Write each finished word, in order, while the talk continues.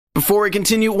Before we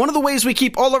continue, one of the ways we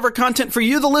keep all of our content for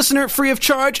you, the listener, free of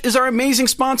charge is our amazing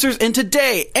sponsors, and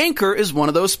today, Anchor is one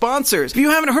of those sponsors. If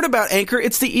you haven't heard about Anchor,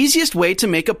 it's the easiest way to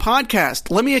make a podcast.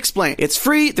 Let me explain. It's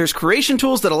free, there's creation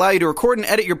tools that allow you to record and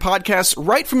edit your podcasts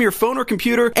right from your phone or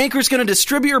computer. Anchor is going to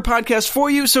distribute your podcast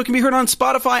for you so it can be heard on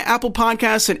Spotify, Apple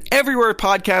Podcasts, and everywhere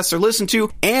podcasts are listened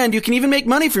to, and you can even make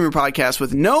money from your podcast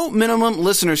with no minimum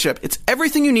listenership. It's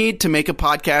everything you need to make a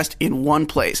podcast in one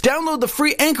place. Download the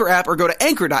free Anchor app or go to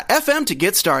anchor.fm to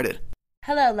get started.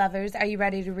 Hello, lovers. Are you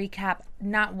ready to recap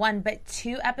not one, but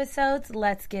 2 episodes?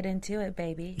 Let's get into it,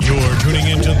 baby. You're tuning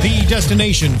into the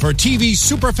destination for TV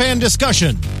superfan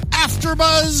discussion,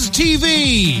 AfterBuzz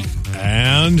TV.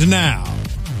 And now,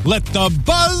 let the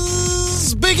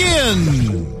buzz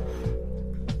begin.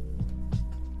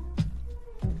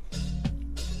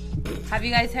 Have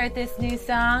you guys heard this new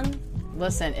song?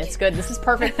 Listen, it's good. This is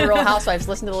perfect for Real Housewives.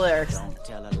 Listen to the lyrics.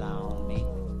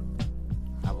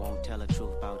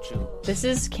 This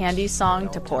is Candy's song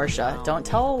to Portia. Don't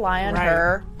tell a lie on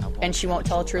her, and she won't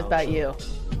tell the truth about you.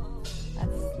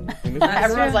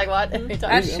 Everyone's like, what?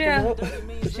 That's true.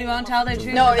 She won't tell the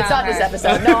truth. No, it's not her. this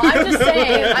episode. No, I'm just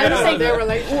saying.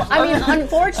 I mean,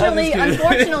 unfortunately,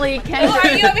 Kendra. Oh,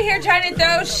 are you over here trying to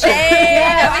throw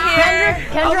shade over here?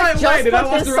 Kendrick just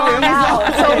put this song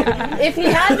out. So if he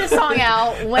had this song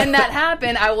out when that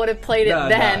happened, I would have played it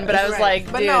then. But I was like,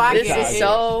 dude, this is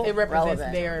so it represents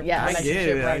relevant. their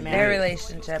relationship right now. Their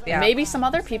relationship, yeah. Maybe some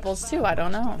other people's too. I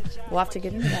don't know. We'll have to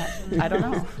get into that. I don't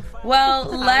know. Well,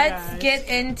 let's get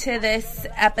into this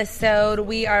episode.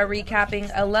 We are recapping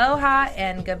Aloha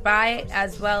and Goodbye,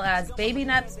 as well as Baby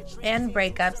Nups and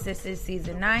Breakups. This is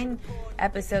season 9,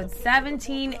 episodes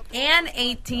 17 and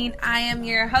 18. I am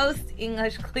your host,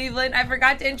 English Cleveland. I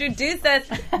forgot to introduce us.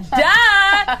 Duh!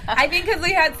 I think because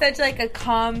we had such like a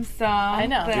calm song. I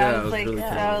know. But Yeah, I was like really so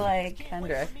cool. like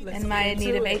Kendrick. in my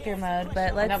Anita Baker mode.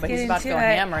 But let's But get he's about to into go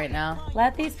it. ham right now.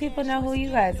 Let these people know who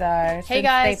you guys are. Hey, since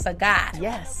guys. They forgot.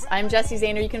 Yes, I'm Jessie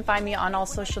Zahner. You can find me on all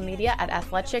social media at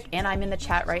Athletic, and I'm in the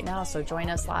chat right now, so join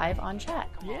us live on chat.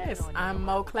 Yes, I'm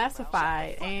Mo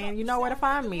Classified, and you know where to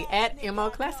find me at Mo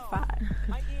Classified.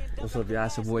 What's up, y'all?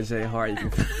 It's your boy Jay Hart. You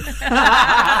can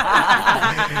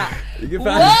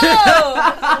find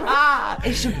Whoa!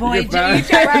 It's your boy Jay. You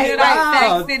trying to do like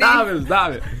Sex City?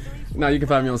 Stop it. No, you can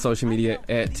find me on social media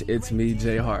at It's Me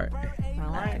Jay Hart.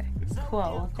 All right. Cool.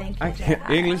 Well, thank you. I Jay. can't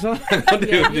English on.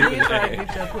 Yeah, you need to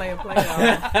get your play on.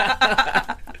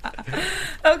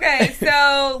 Okay,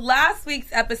 so last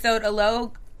week's episode,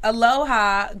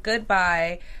 Aloha,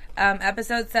 Goodbye,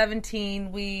 episode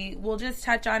 17, we will just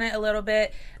touch on it a little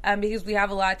bit because we have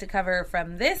a lot to cover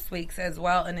from this week's as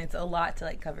well, and it's a lot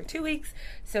to cover 2 weeks.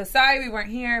 So sorry we weren't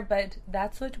here, but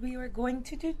that's what we were going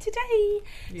to do today.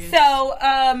 Yes.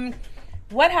 So,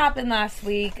 what happened last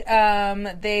week?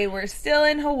 They were still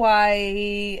in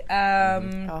Hawaii.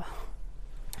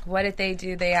 What did they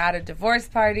do? They had a divorce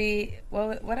party.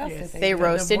 What else did They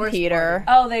roasted Peter.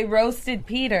 Oh, they roasted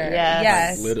Peter.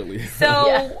 Yes. Literally.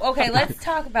 So, okay, let's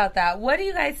talk about that. What do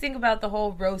you guys think about the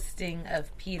whole roasting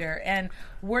of Peter? And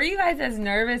were you guys as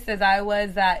nervous as I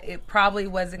was that it probably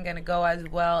wasn't going to go as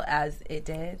well as it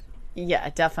did? Yeah,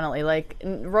 definitely.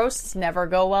 Roasts never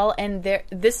go well, and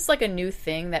this is a new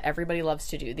thing that everybody loves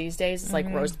to do these days. It's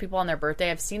roast people on their birthday.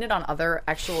 I've seen it on other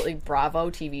actually Bravo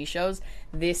TV shows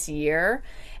this year,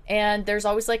 and there's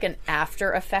always an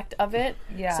after effect of it.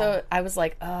 Yeah. So I was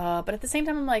like, but at the same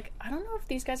time, I'm like, I don't know if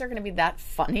these guys are going to be that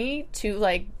funny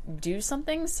to do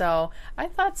something. So I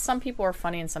thought some people were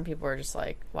funny, and some people were just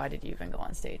like, why did you even go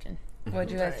on stage and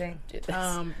What'd you guys think?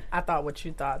 I thought what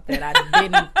you thought, that I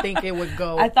didn't think it would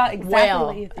go I thought exactly well.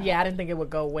 what you thought. Yeah, I didn't think it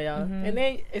would go well. Mm-hmm. And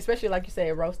then, especially like you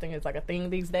said, roasting is a thing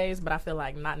these days, but I feel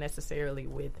like not necessarily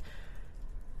with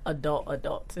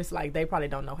adults. It's they probably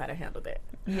don't know how to handle that.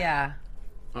 Yeah.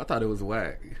 I thought it was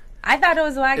whack. I thought it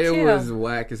was whack, too. It was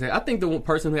whack as hell. I think the one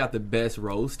person who had the best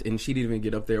roast, and she didn't even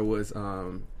get up there, was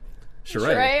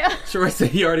Sheree. Sheree said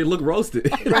he already looked roasted.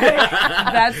 Right.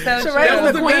 That's so true. Sheree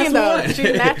was the best queen, though. one. She's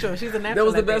a natural. She's a natural. That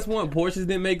was the best one. Portia's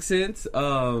didn't make sense.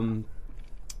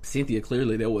 Cynthia,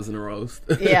 clearly that wasn't a roast.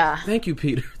 Yeah. Thank you,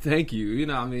 Peter. Thank you. You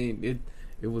know what I mean?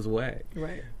 It was whack.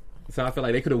 Right. So I feel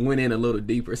like they could have went in a little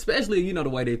deeper, especially, the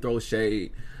way they throw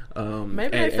shade.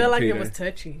 Maybe they feel like it was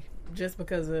touchy just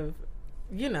because of,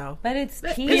 But it's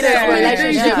Peter's Peter.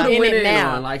 relationship in in it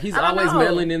now. now. He's I don't always know.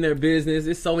 meddling in their business.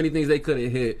 There's so many things they could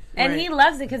have hit. And Right. he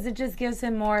loves it because it just gives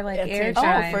him more airtime.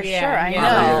 Oh, for sure. I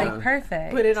Yeah. know.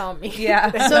 Perfect. Put it on me.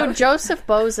 Yeah. So Joseph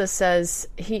Boza says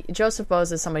Joseph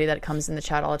Boza is somebody that comes in the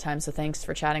chat all the time, so thanks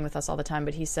for chatting with us all the time,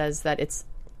 but he says that it's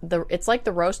like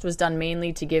the roast was done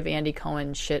mainly to give Andy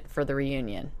Cohen shit for the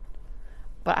reunion.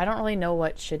 But I don't really know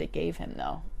what shit it gave him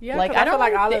though. Yeah, like I feel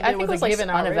like all of it I think was it was like given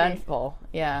already. uneventful.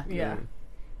 Yeah.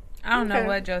 I don't know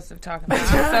what Joseph talking about.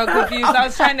 I'm so confused. I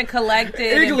was trying to collect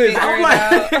it and English. figure I'm it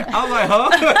like, out. I was like, huh?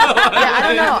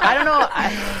 Yeah,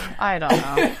 I don't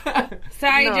know.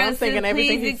 Sorry, No, I'm Joseph. thinking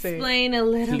everything Please he said. explain a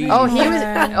little bit. Oh, he more.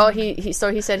 was. Oh, he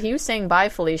said he was saying bye,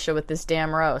 Felicia, with this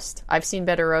damn roast. I've seen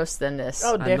better roasts than this.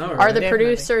 Oh, definitely. right? Are the Definitely.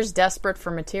 producers desperate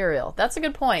for material? That's a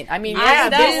good point. I mean, Yeah, I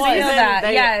this did feel season, that.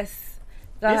 they- Yes.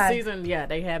 Go This ahead. season,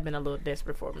 they have been a little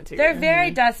desperate for material. They're very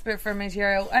desperate for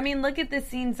material. I mean, look at the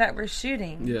scenes that we're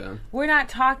shooting. Yeah. We're not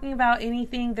talking about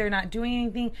anything. They're not doing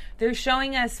anything. They're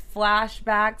showing us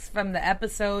flashbacks from the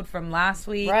episode from last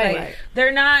week. Right. Like,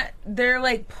 they're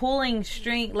like pulling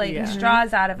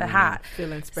straws out of a hat.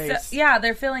 filling space. So, yeah,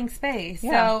 they're filling space.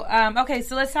 Yeah. So, okay,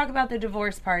 so let's talk about the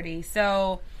divorce party.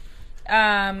 So,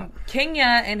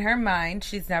 Kenya, in her mind,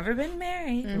 she's never been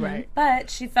married. Right.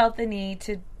 But she felt the need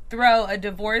to throw a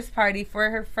divorce party for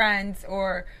her friends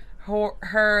or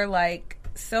her like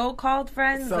so-called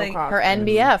friends, like her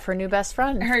NBF, her new best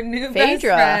friend, her new Phaedra. best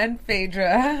friend,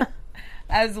 Phaedra,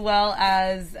 as well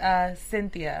as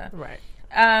Cynthia. Right.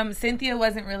 Cynthia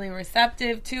wasn't really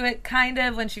receptive to it, kind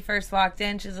of, when she first walked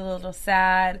in. She was a little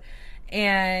sad.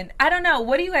 And I don't know.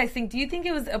 What do you guys think? Do you think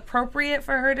it was appropriate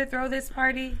for her to throw this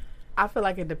party? I feel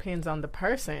like it depends on the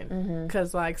person.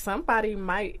 Because, like, somebody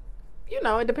might,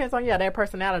 it depends on, their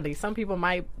personality. Some people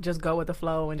might just go with the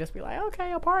flow and just be like,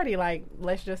 okay, a party. Like,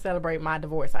 let's just celebrate my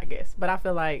divorce, I guess. But I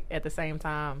feel like at the same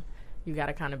time, you got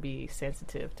to kind of be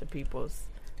sensitive to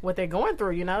what they're going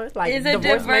through, It's like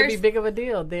divorce may be big of a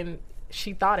deal than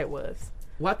she thought it was.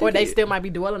 Well, or they still might be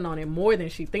dwelling on it more than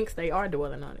she thinks they are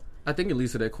dwelling on it. I think it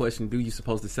leads to that question: do you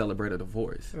supposed to celebrate a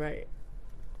divorce? Right.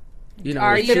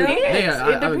 Are It you? depends.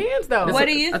 Yeah, It depends, though. What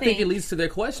do you I think it think? leads to that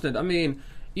question. I mean,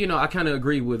 I kind of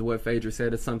agree with what Phaedra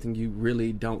said. It's something you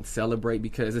really don't celebrate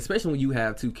because, especially when you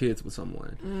have two kids with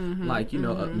someone, like, a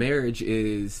marriage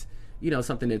is,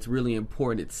 something that's really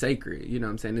important. It's sacred. You know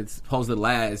what I'm saying? It's supposed to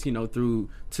last, through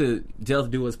to death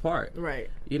do us part. Right.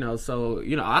 So,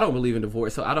 I don't believe in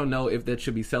divorce, so I don't know if that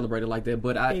should be celebrated like that.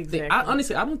 But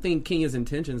honestly, I don't think Kenya's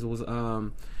intentions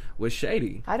was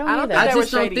shady. I don't I don't either. think I they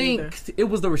just were don't shady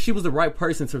think she was the right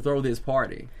person to throw this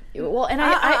party. Well, and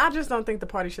I just don't think the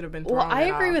party should have been thrown. Well, I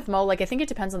at agree all. with Mo. Like, I think it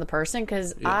depends on the person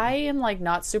because I am like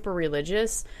not super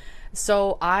religious.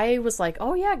 So I was like,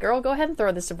 oh yeah, girl, go ahead and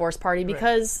throw this divorce party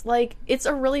because like it's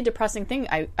a really depressing thing,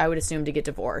 I would assume, to get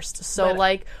divorced. So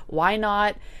like, why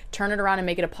not turn it around and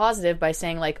make it a positive by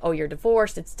saying like, oh, you're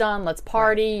divorced, it's done, let's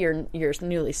party, you're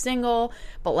newly single.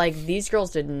 But like, these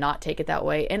girls did not take it that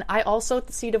way. And I also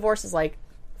see divorce as like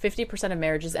 50% of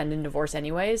marriages end in divorce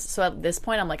anyways. So at this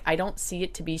point, I'm like, I don't see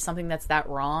it to be something that's that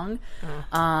wrong.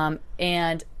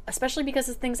 And especially because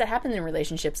of things that happen in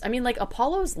relationships. I mean, like,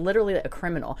 Apollo's literally a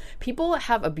criminal. People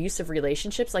have abusive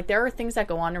relationships. Like, there are things that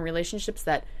go on in relationships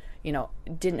that,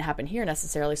 didn't happen here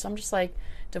necessarily. So I'm just like,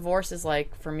 divorce is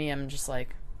like, for me, I'm just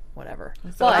like, whatever.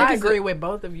 So I agree with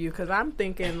both of you because I'm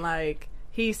thinking like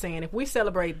he's saying if we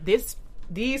celebrate these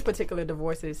particular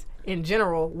divorces in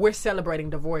general, we're celebrating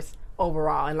divorce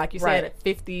overall. And like you said,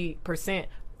 50%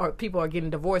 or people are getting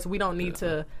divorced. We don't need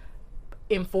to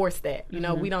enforce that.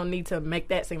 We don't need to make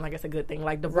that seem like it's a good thing.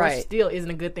 Like, divorce still isn't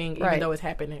a good thing, even though it's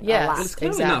happening a lot. It's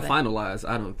clearly not finalized,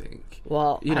 I don't think.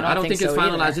 Well, I don't think it's so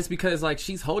finalized either. just because like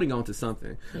she's holding on to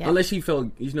something. Unless she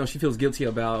feels guilty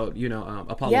about,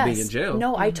 Apollo being in jail.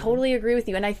 No, I totally agree with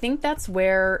you. And I think that's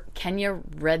where Kenya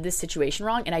read this situation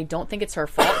wrong, and I don't think it's her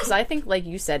fault because I think, like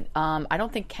you said, I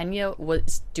don't think Kenya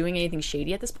was doing anything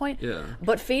shady at this point. Yeah.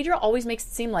 But Phaedra always makes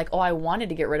it seem like, oh, I wanted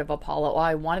to get rid of Apollo. Oh,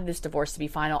 I wanted this divorce to be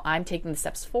final. I'm taking the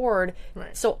steps forward.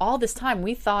 Right. So all this time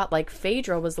we thought like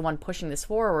Phaedra was the one pushing this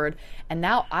forward, and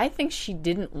now I think she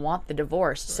didn't want the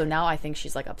divorce. So now I think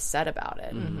she's like upset about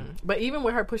it. But even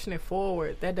with her pushing it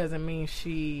forward, that doesn't mean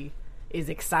she is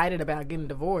excited about getting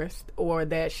divorced or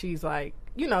that she's like,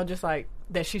 just like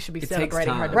that she should be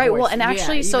celebrating her divorce. Right. Well, and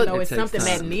actually, even though it's something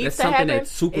that needs to happen,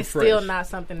 it's still not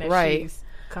something that she's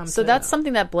come to. So that's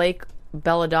something that Blake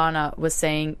Belladonna was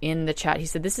saying in the chat. He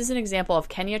said, this is an example of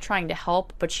Kenya trying to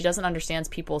help, but she doesn't understand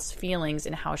people's feelings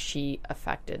and how she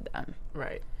affected them.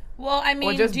 Right. Well, I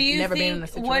mean, just do you never been in a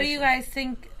think, what do you situation. guys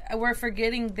think? We're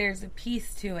forgetting there's a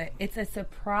piece to it. It's a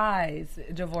surprise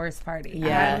divorce party.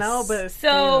 Yes. I know, but So,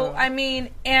 still. I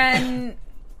mean, and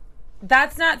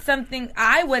that's not something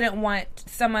I wouldn't want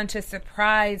someone to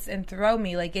surprise and throw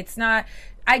me. Like, it's not,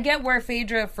 I get where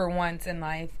Phaedra, for once in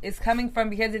life, is coming from,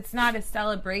 because it's not a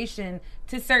celebration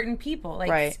to certain people.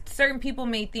 Like, certain people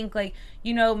may think, like,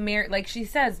 you know, like she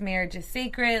says, marriage is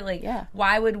sacred. Like,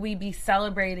 why would we be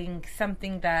celebrating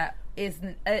something that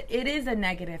it is a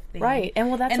negative thing? Right. And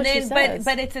well, that's what she says.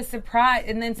 But it's a surprise.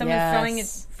 And then someone's throwing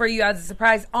it for you as a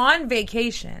surprise on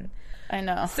vacation. I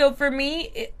know. So for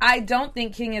me, I don't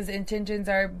think Kenya's intentions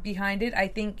are behind it. I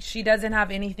think she doesn't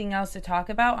have anything else to talk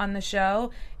about on the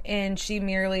show, and she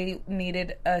merely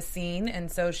needed a scene, and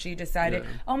so she decided,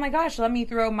 oh my gosh, let me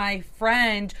throw my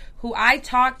friend who I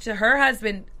talked to her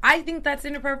husband. I think that's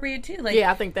inappropriate too. Like,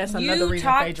 I think that's another reason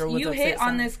Phaedra was upset. You hit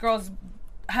on this girl's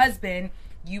husband.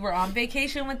 You were on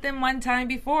vacation with them one time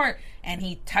before, and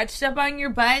he touched up on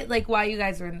your butt, like, while you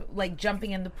guys were, like,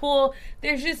 jumping in the pool.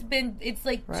 There's just been, it's,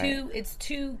 like, it's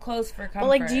too close for comfort. But,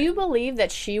 like, do you believe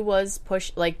that she was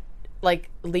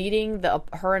leading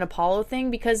her and Apollo thing?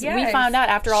 Because we found out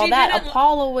after all that,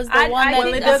 Apollo was the one that...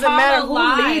 Well, it doesn't matter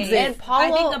who leads it. And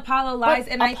I think Apollo lies.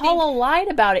 And Apollo lied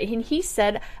about it, and he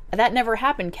said that never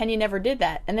happened. Kenya never did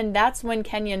that. And then that's when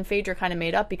Kenya and Phaedra kind of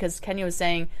made up, because Kenya was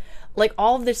saying... Like,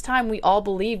 all of this time, we all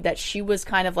believed that she was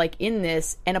kind of, like, in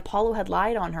this, and Apollo had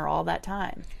lied on her all that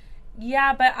time.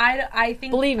 Yeah, but I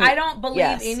think... Believe me. I don't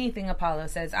believe anything Apollo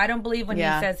says. I don't believe when he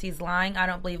says he's lying. I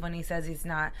don't believe when he says he's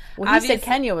not. Well, he said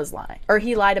Kenya was lying. Or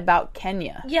he lied about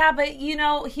Kenya. Yeah, but, you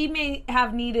know, he may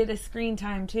have needed a screen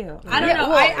time, too. I don't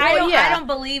know. I don't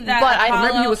believe that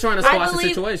Apollo... Maybe he was trying to squash the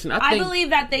situation. I believe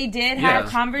that they did have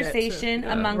conversation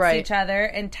amongst each other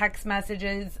and text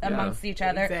messages amongst each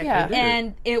other. Exactly.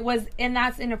 And it was... And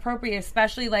that's inappropriate,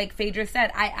 especially, like Phaedra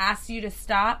said, I asked you to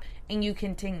stop... and you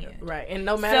continue. Right. And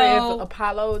no matter if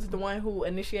Apollo is the one who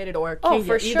initiated or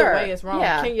Kenya, either way it's wrong.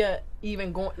 Kenya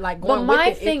even going with it. But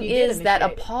my thing is that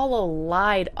Apollo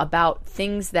lied about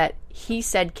things that he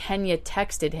said Kenya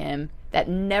texted him that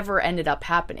never ended up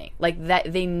happening. Like,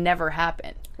 that they never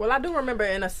happened. Well, I do remember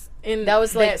in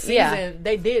that season,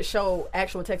 they did show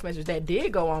actual text messages that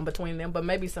did go on between them, but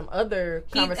maybe some other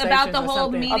conversations about the whole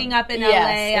meeting up in LA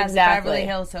at the Beverly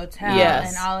Hills Hotel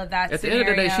and all of that. At the end of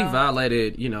the day, she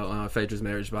violated, Phaedra's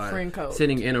marriage by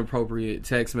sending inappropriate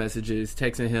text messages,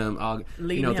 texting him,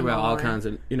 throughout all kinds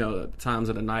of, times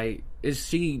of the night.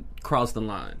 She crossed the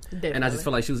line, and I just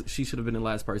feel like she should have been the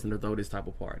last person to throw this type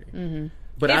of party. Mm-hmm.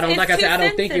 But I don't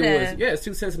think it was. Yeah, it's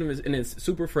too sensitive, and it's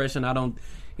super fresh, and I don't,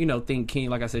 think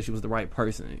King. Like I said, she was the right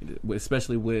person,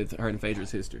 especially with her and Phaedra's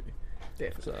history.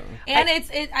 Definitely. So.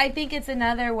 And I think it's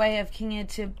another way of Kenya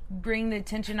to bring the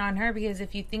attention on her, because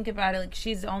if you think about it, like,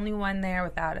 she's the only one there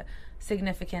without a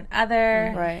significant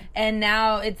other, right? And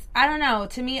now I don't know.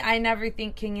 To me, I never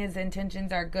think Kenya's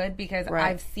intentions are good, because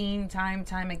I've seen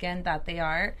time again that they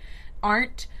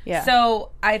aren't. Yeah. So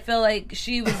I feel like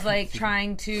she was like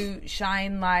trying to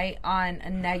shine light on a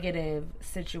negative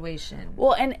situation.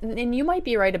 Well, and you might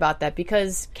be right about that,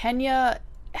 because Kenya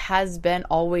has been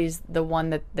always the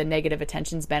one that the negative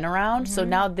attention's been around. Mm-hmm. So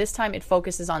now this time it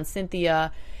focuses on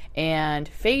Cynthia and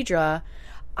Phaedra.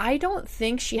 I don't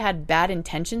think she had bad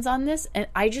intentions on this, and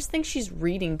I just think she's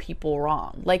reading people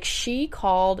wrong. Like, she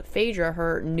called Phaedra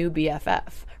her new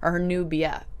BFF, or her new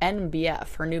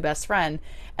NBF, her new best friend,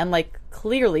 and, like,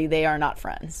 clearly they are not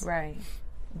friends. Right.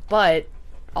 But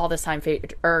all this time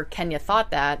Kenya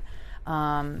thought that.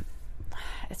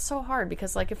 It's so hard,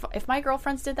 because, like, if my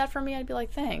girlfriends did that for me, I'd be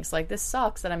like, thanks. Like, this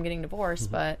sucks that I'm getting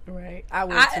divorced, but... Right. I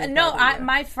would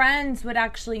my friends would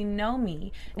actually know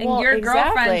me. And your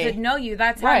girlfriends would know you.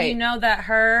 That's how you know that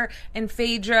her and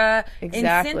Phaedra and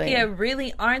Cynthia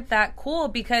really aren't that cool,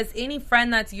 because any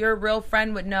friend that's your real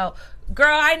friend would know,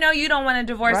 girl, I know you don't want a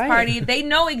divorce party. They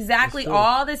know exactly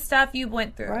all the stuff you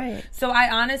went through. Right. So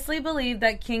I honestly believe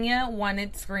that Kenya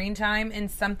wanted screen time and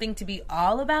something to be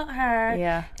all about her.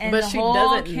 Yeah. And but the she whole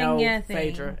doesn't Kenya know thing.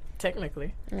 Phaedra,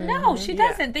 technically. No, she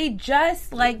doesn't. They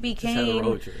just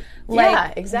became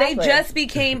exactly. They just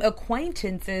became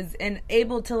acquaintances and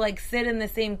able to sit in the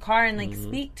same car and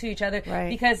speak to each other,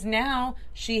 because now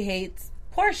she hates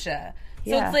Portia.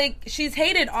 So it's like she's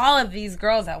hated all of these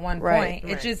girls at one point.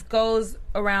 It just goes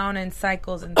around in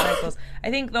cycles and cycles. I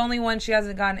think the only one she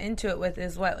hasn't gotten into it with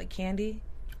is Candy?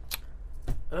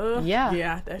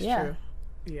 Yeah, that's true.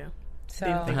 Yeah. So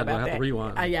didn't think about that. To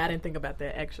rewind. I didn't think about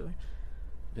that, actually.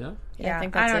 Yeah. I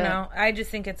think that's don't know. I just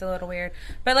think it's a little weird.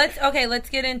 But let's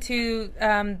get into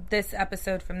this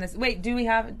episode from this. Wait,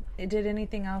 did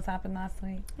anything else happen last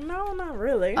week? No, not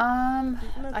really.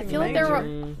 I feel like there were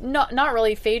not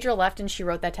really. Phaedra left and she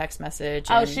wrote that text message.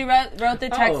 She wrote the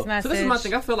text message. So this is my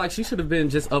thing. I feel like she should have been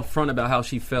just upfront about how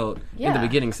she felt in the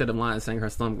beginning, instead of lying, saying her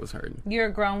stomach was hurting. You're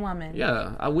a grown woman.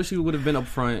 Yeah, I wish you would have been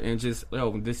upfront and just,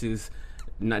 this is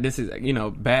this is,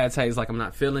 bad taste. Like, I'm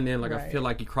not feeling it. Like, I feel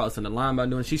like you're crossing the line by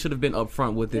doing. She should have been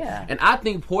upfront with it. Yeah. And I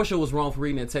think Portia was wrong for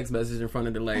reading that text message in front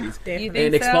of the ladies and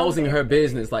exposing her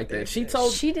business like that. She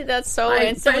did that so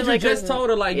instantly. Like, just told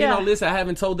her, like, listen, I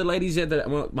haven't told the ladies yet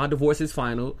that my divorce is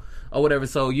final or whatever.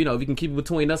 So, if you can keep it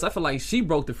between us, I feel like she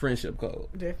broke the friendship code.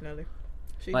 Definitely.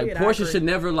 Portia should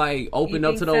never open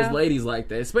up to those ladies like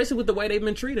that, especially with the way they've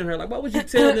been treating her. Like, why would you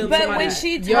tell them? But when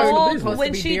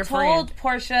she told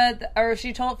Portia, or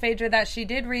she told Phaedra that she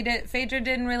did read it, Phaedra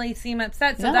didn't really seem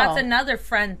upset. So that's another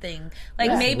friend thing.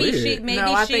 Like, maybe she knew.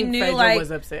 Phaedra like,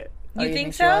 was upset. You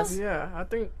think so? Yeah, I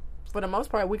think for the most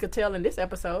part we could tell in this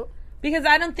episode. Because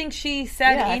I don't think she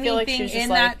said anything in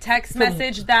that text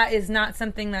message that is not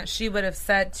something that she would have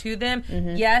said to them.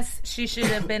 Mm-hmm. Yes, she should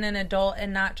have been an adult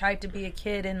and not tried to be a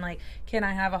kid and can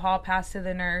I have a hall pass to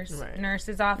the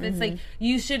nurse's office? Mm-hmm.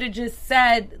 You should have just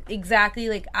said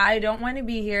exactly, I don't want to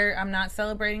be here. I'm not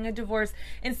celebrating a divorce.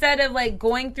 Instead of,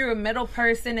 going through a middle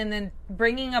person and then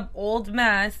bringing up old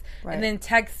mess and then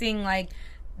texting,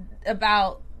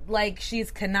 about...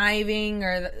 she's conniving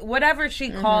or whatever she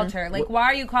called her. Why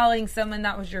are you calling someone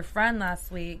that was your friend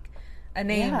last week a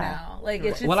name now?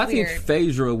 It's just I weird. think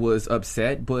Phaedra was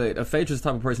upset, but Phaedra's the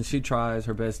type of person, she tries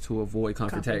her best to avoid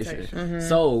confrontation. Mm-hmm.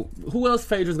 So who else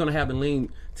Phaedra's going to have to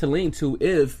lean to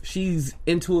if she's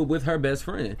into it with her best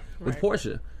friend, with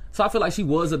Portia? So I feel like she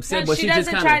was upset, but she just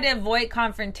doesn't try to avoid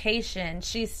confrontation.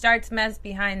 She starts mess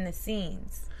behind the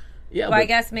scenes. Yeah, I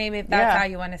guess maybe if that's how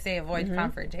you want to say avoid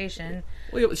confrontation.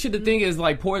 Well, the thing is,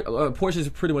 Portia's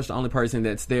pretty much the only person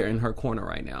that's there in her corner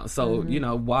right now. So,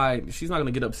 why she's not going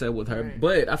to get upset with her. Right.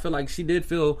 But I feel like she did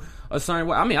feel a certain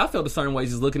way. I mean, I felt a certain way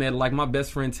just looking at it like my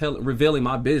best friend revealing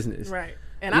my business. Right.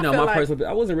 And I feel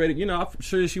I wasn't ready. I'm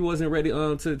sure she wasn't ready to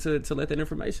let that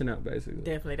information out. Basically,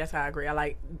 definitely, that's how I agree.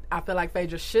 I feel like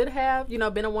Phaedra should have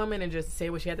been a woman and just say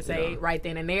what she had to say right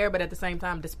then and there. But at the same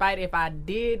time, despite if I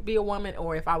did be a woman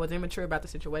or if I was immature about the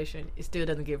situation, it still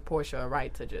doesn't give Portia a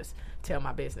right to just tell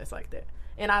my business like that.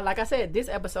 And like I said, this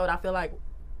episode, I feel like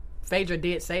Phaedra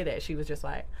did say that. She was just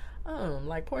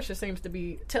Portia seems to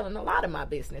be telling a lot of my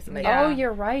business. Oh,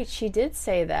 you're right. She did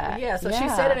say that. Yeah, so she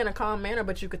said it in a calm manner,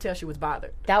 but you could tell she was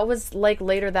bothered. That was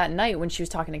later that night when she was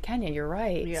talking to Kenya. You're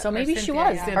right. Yeah. So maybe she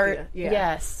was.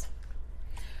 Yes.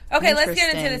 Okay, let's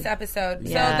get into this episode.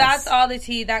 Yes. So that's all the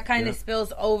tea. That kind of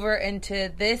spills over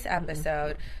into this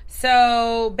episode. Mm-hmm.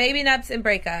 So, Baby Nups and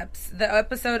Breakups. The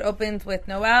episode opens with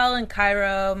Noelle and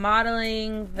Cairo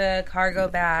modeling the cargo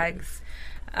bags.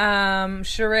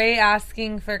 Sheree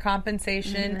asking for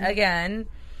compensation again.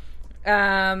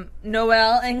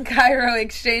 Noelle and Cairo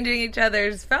exchanging each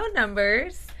other's phone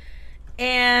numbers.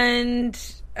 And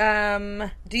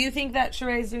do you think that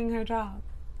Sheree's doing her job?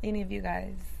 Any of you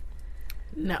guys?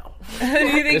 No. Do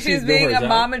you think she's being a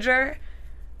momager?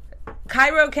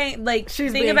 Cairo came,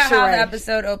 think about how the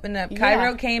episode opened up.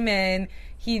 Cairo came in.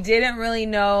 He didn't really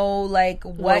know,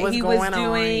 what he was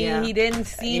doing. Yeah. He didn't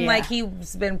seem like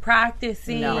he's been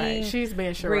practicing. No, right. She's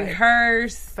been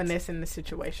rehearsed. Finessing the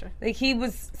situation. He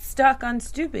was stuck on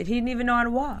stupid. He didn't even know how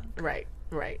to walk. Right.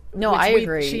 No, I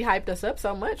agree. She hyped us up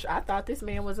so much. I thought this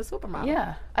man was a supermodel.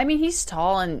 Yeah. I mean, he's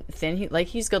tall and thin.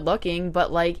 He's good looking,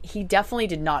 but, he definitely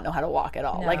did not know how to walk at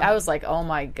all. No. I was like, oh,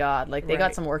 my God. They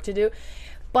got some work to do.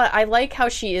 But I like how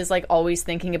she is, always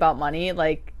thinking about money,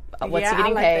 what's he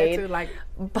getting paid? That too.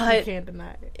 But you can't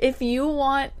deny it. If you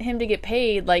want him to get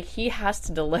paid, he has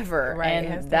to deliver,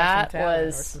 and that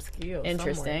was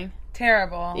interesting. Somewhere.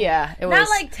 Terrible. Yeah, it was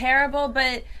not terrible,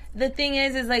 but the thing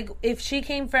is if she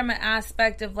came from an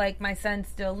aspect of my son's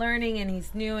still learning and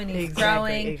he's new and he's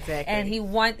growing and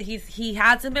he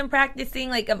hasn't been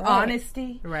practicing of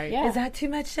honesty. Right. Yeah. Is that too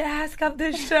much to ask of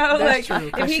this show? That's true.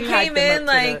 If he came in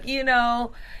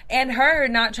and her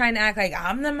not trying to act like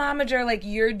I'm the momager,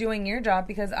 you're doing your job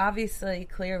because obviously,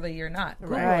 clearly you're not.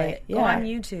 Google it. Go on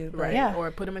YouTube. Right. Yeah. Or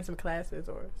put him in some classes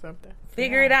or something.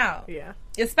 Figure it out. Yeah.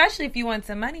 Especially if you want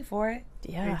some money for it.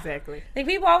 Yeah. Exactly.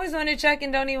 People always want to check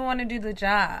and don't even want to do the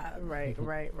job. Right.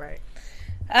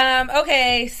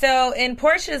 Okay, so in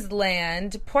Portia's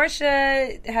land,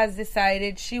 Portia has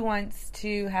decided she wants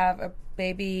to have a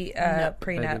baby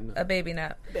prenup. Baby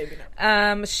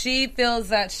nut. She feels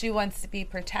that she wants to be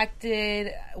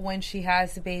protected when she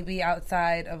has a baby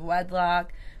outside of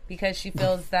wedlock because she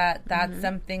feels that that's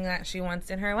something that she wants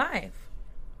in her life.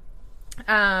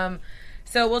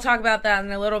 So we'll talk about that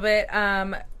in a little bit.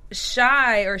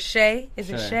 Shay? Is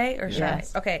it Shay or Shay?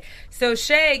 Yes. Okay. So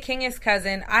Shay, Kenya's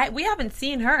cousin, we haven't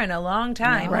seen her in a long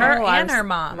time. No, her and her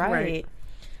mom. Right.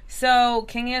 So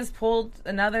Kenya's pulled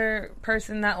another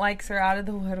person that likes her out of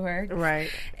the woodwork. Right.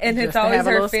 And just it's always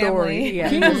her family. Yeah.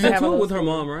 Kenya's cool with her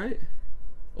mom, right?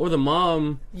 or the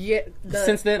mom. Yeah,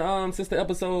 Since the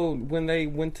episode when they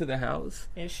went to the house,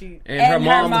 and her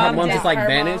mom just like her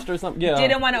vanished mom or something. Yeah,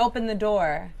 didn't want to open the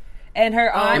door. And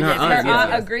her aunt,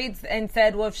 aunt agreed and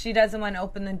said, "Well, if she doesn't want to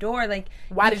open the door, like,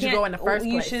 why did you go in the first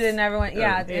place? You should have never went.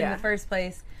 Yeah, in the first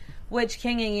place." Which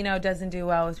Kinga, doesn't do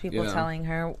well with people telling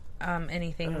her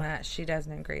anything that she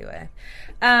doesn't agree with.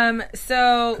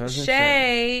 So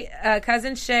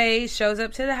Cousin Shay shows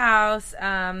up to the house.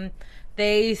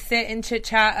 They sit and chit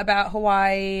chat about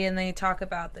Hawaii, and they talk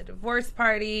about the divorce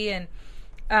party, and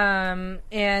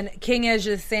Kinga is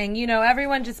just saying,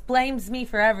 everyone just blames me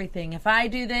for everything. If I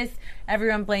do this,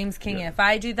 everyone blames Kinga. Yeah. If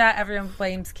I do that, everyone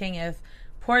blames Kinga. If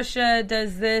Portia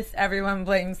does this, everyone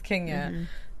blames Kinga.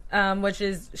 Which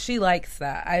is, she likes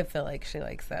that. I feel like she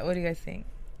likes that. What do you guys think?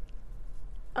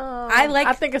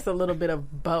 I think it's a little bit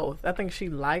of both. I think she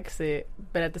likes it,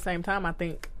 but at the same time, I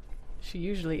think she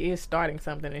usually is starting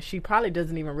something, and she probably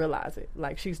doesn't even realize it.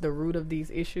 Like, she's the root of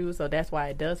these issues, so that's why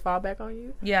it does fall back on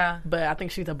you. Yeah. But I think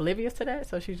she's oblivious to that,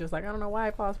 so she's just like, I don't know why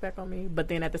it falls back on me. But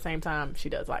then at the same time, she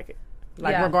does like it.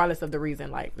 Like, regardless of the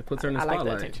reason, like, it puts her in the I spotlight.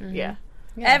 like the attention. Yeah.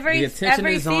 Yeah. Every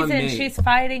season, she's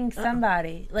fighting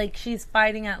somebody. Like, she's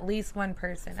fighting at least one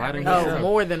person.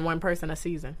 More than one person a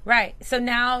season. Right. So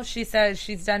now she says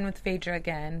she's done with Phaedra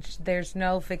again. There's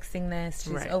no fixing this.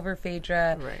 She's over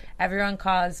Phaedra. Right. Everyone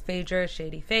calls Phaedra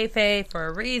Shady Faye for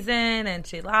a reason, and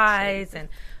she lies, and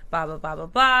blah, blah, blah,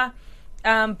 blah,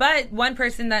 blah. But one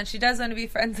person that she does want to be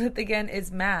friends with again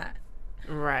is Matt.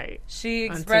 Right. She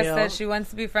expressed that she wants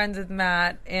to be friends with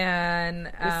Matt,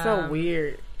 and it's so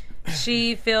weird.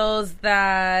 She feels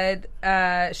that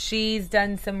she's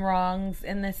done some wrongs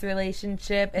in this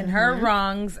relationship, and her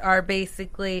wrongs are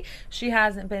basically she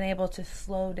hasn't been able to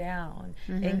slow down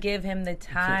and give him the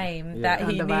time that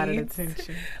he needs.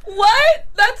 Attention. What?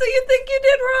 That's what you think you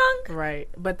did wrong? Right.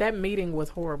 But that meeting was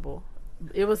horrible.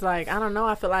 It was like, I don't know,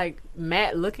 I feel like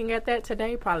Matt looking at that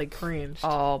today probably cringed.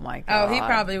 Oh my God. Oh, he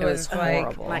probably was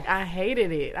horrible. Like, I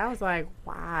hated it. I was like,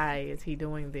 why is he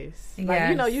doing this?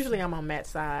 Like, usually I'm on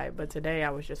Matt's side, but today I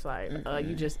was just like,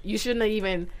 you shouldn't have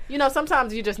even,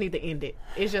 sometimes you just need to end it.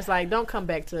 It's just like, don't come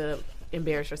back to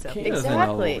embarrass yourself.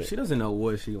 Exactly. She doesn't know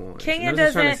what she wants. Kinga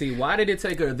doesn't trying to see, why did it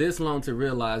take her this long to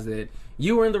realize that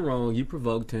you were in the wrong, you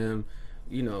provoked him,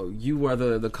 you were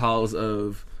the cause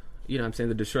of,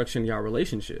 the destruction of y'all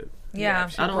relationship. Yeah.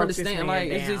 I don't understand. Like,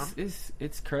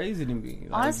 it's crazy to me.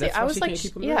 Like, honestly, I was like,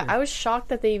 I was shocked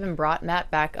that they even brought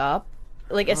Matt back up.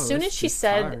 Like, as soon as she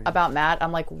said about Matt,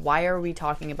 I'm like, why are we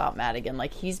talking about Matt again?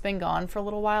 Like, he's been gone for a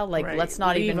little while. Like, let's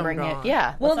not even bring it.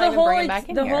 Yeah. Well, the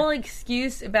whole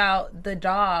excuse about the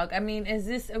dog. I mean, is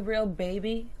this a real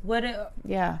baby?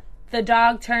 Yeah. The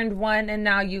dog turned 1, and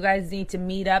now you guys need to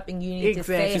meet up, and you need to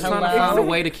say She's hello. trying to find a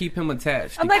way to keep him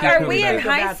attached. I'm like, are we in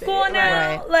high school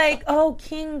now? Right. Like, oh,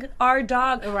 King, our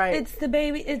dog. Right. It's the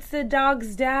baby. It's the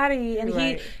dog's daddy, and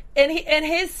he and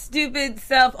his stupid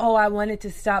self. Oh, I wanted to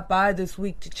stop by this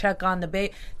week to check on the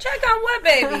baby. Check on what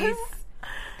babies?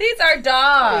 These are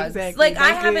dogs. Exactly. Like,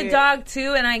 I have a dog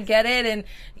too, and I get it, and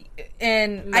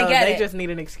I get it. They just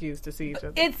need an excuse to see each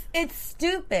other. It's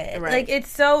stupid. Right. Like, it's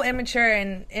so immature,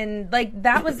 and like,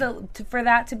 that was for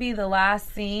that to be the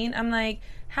last scene. I'm like,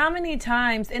 how many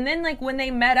times? And then, like, when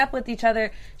they met up with each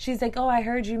other, she's like, oh, I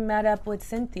heard you met up with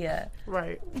Cynthia.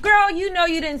 Right. Girl, you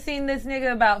didn't see this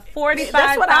nigga about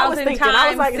 45,000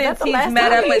 times like, since he's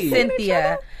met up with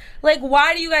Cynthia. Like,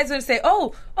 why do you guys want to say,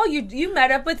 oh, you met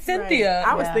up with Cynthia?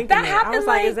 Right. I was thinking that happened. I was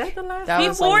like, is that the last time?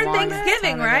 Before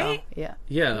Thanksgiving, right? Yeah.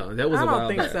 Yeah, that was. I don't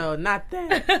think so. Not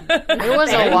that. It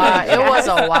was a while. It was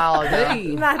a while ago.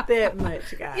 Not that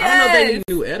much, guys. Yes. I don't know if they need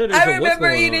new editors. I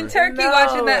remember eating turkey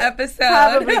watching that episode.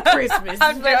 Probably Christmas.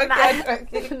 I'm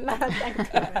joking. Not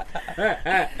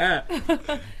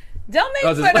Thanksgiving. Don't make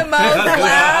fun of Mo's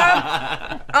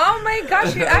laugh. Oh my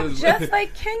gosh, you act just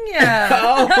like Kenya.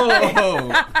 Oh,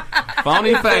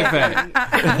 phony Faye.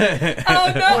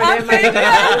 Oh no, I'm Kenya.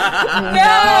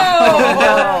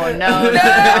 No,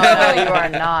 you are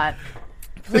not.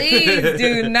 Please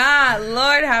do not.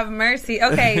 Lord have mercy.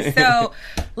 Okay, so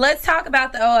let's talk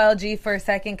about the OLG for a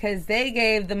second, because they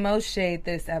gave the most shade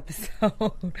this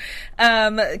episode.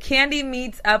 Candy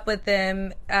meets up with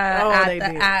them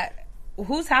at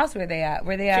whose house were they at?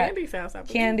 Were they at Candy's house?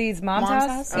 Candy's mom's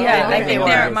house? Oh, Yeah, okay. I think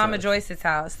they're at Mama Joyce's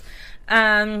house.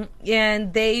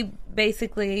 And they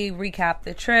basically recap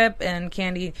the trip, and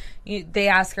Candy, they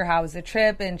ask her how was the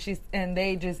trip, and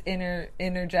they just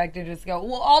interject and just go,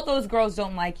 well, all those girls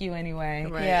don't like you anyway.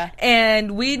 Right. Yeah.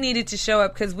 And we needed to show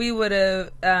up because we would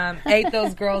have ate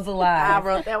those girls alive. I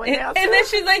wrote that one down. And then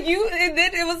she's like,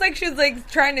 it was like she was like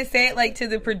trying to say it like to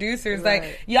the producers, Right.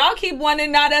 like, y'all keep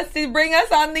wanting not us to bring us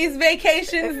on these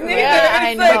vacations neither. Yeah, I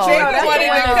It's like know. they That's wanted the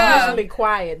one to that's come. usually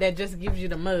quiet. That just gives you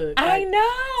the mug. I Like,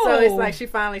 know. So it's like she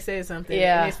finally said something.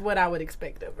 Yeah. And it's what I would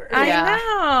expect of her. I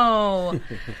know.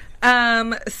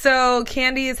 So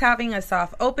Candy is having a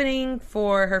soft opening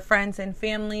for her friends and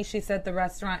family. She said the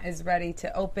restaurant is ready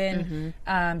to open.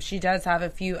 She does have a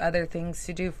few other things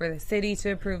to do for the city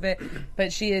to approve it,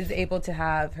 but she is able to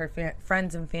have her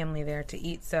friends and family there to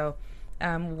eat. So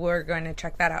we're going to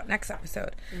check that out next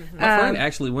episode. My friend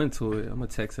actually went to it. I'm gonna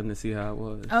text him to see how it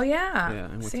was. Oh yeah, Yeah, I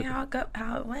went see to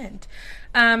how it went.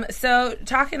 So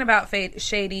talking about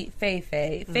shady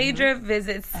Faye, Phaedra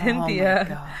visits Cynthia. Oh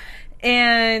my God.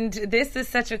 And this is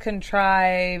such a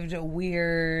contrived,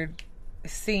 weird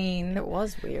scene. It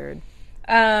was weird.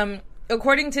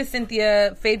 According to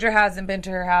Cynthia, Phaedra hasn't been to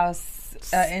her house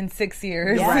in 6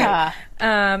 years. Yeah.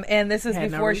 And this was Had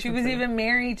no before she reason was to. even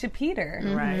married to Peter.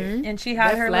 Right. And she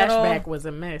had That her flashback little was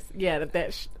a mess. Yeah,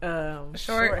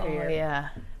 short Oh, hair. Yeah.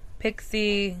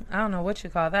 pixie, I don't know what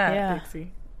you call that. Yeah.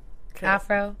 Pixie.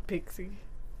 Afro? Pixie.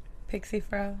 Pixie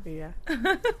fro? Yeah.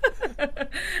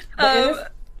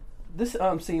 This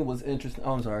scene was interesting.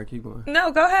 Oh, I'm sorry. Keep going.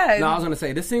 No, go ahead. No, I was gonna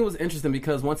say this scene was interesting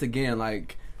because once again,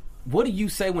 like, what do you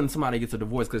say when somebody gets a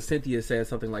divorce? Because Cynthia said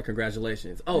something like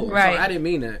 "congratulations." Oh, Right. sorry, I didn't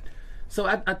mean that. So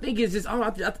I think it's just I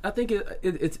think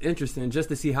it's interesting just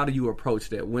to see how do you approach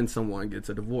that when someone gets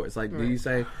a divorce. Like, do you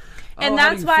say, And how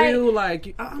that's do you why- feel?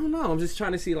 Like, I don't know. I'm just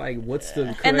trying to see like what's the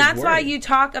correct And that's word. why you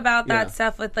talk about that Yeah.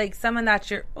 stuff with like someone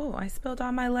that you're, oh, I spilled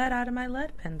all my lead out of my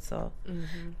lead pencil.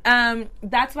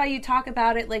 That's why you talk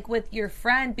about it like with your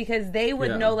friend, because they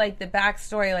would Yeah. know like the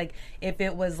backstory, like if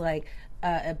it was like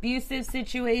abusive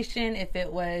situation, if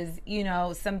it was, you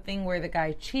know, something where the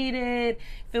guy cheated,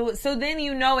 if it was, so then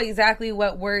you know exactly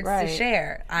what words Right. to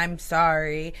share. I'm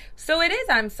sorry. So it is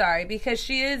I'm sorry, because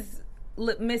she is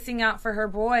missing out for her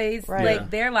boys, Right. like Yeah.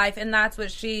 their life, and that's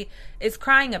what she is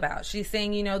crying about. She's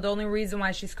saying, you know, the only reason why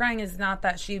she's crying is not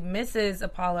that she misses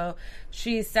Apollo.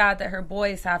 She's sad that her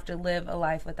boys have to live a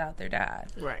life without their dad.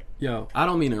 Right. Yo, I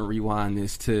don't mean to rewind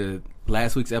this to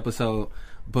last week's episode,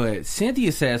 but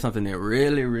Cynthia said something that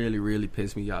really, really, really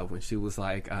pissed me off when she was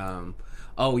like,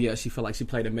 oh yeah, she felt like she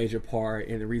played a major part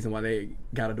in the reason why they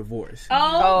got a divorce.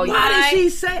 Oh, yeah. Why did she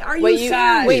say? Are you Wait,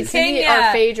 serious? wait, Cynthia Kenya.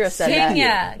 or Phaedra said Kenya.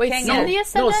 that. Wait, Kenya. Cynthia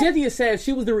said no, that? Cynthia said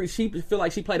she was she feel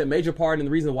like she played a major part in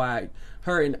the reason why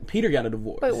her and Peter got a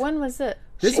divorce. Wait, when was it?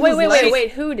 This wait, was wait, like- wait,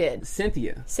 wait, who did?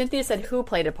 Cynthia. Cynthia said who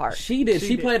played a part? She did.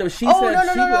 She did. played a. She Oh, said no,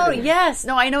 no, she no, no, played a- yes.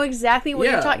 No, I know exactly what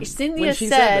Yeah, you're talking. Cynthia when she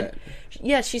said said,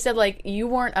 yes, she said, like, you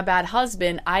weren't a bad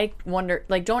husband. I wonder,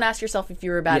 like, don't ask yourself if you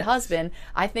were a bad Yes. husband.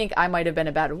 I think I might have been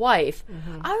a bad wife.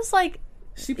 I was like,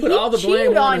 She put he all the blame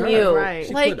cheated on on her. you. Right.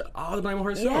 She Like, put all the blame on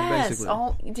herself, yes. basically.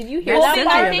 Oh, did you hear Well, that?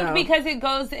 I Cynthia, think though. because it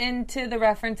goes into the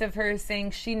reference of her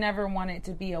saying she never wanted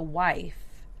to be a wife.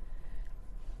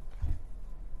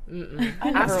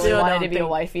 I never really still wanted don't to be a think-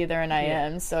 wife either, and I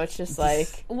am. So it's just like,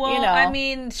 Well, you know. I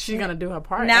mean, She's gonna do her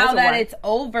part. now as a that wife. it's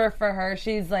over for her,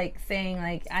 she's like saying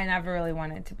like, I never really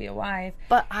wanted to be a wife.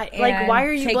 But And why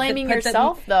are you take blaming put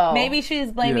yourself though? Maybe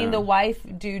she's blaming Yeah. the wife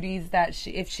duties that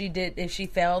if she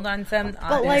failed on some.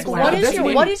 But like, why- what is that's your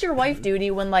when- what is your wife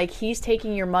duty when like he's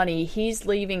taking your money, he's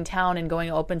leaving town and going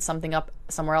to open something up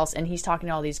somewhere else, and he's talking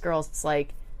to all these girls? It's like,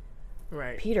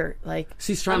 right. Peter, like,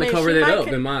 She's trying I mean, to cover she that might up,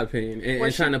 ca- in my opinion, and, Well,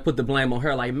 and trying to put the blame on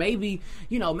her. Like, maybe,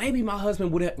 you know, maybe my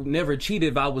husband would have never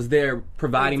cheated if I was there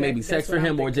providing maybe Exactly. sex That's for what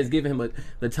him I'm or just giving him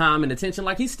the time and attention.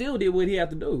 Like, he still did what he had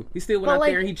to do. He still went but out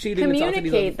like, there and he cheated and talked to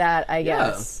these communicate other- that, I Yeah.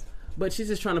 guess. But she's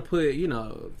just trying to put, you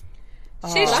know.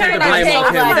 She's I trying had to to blame take off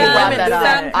some him. I brought that some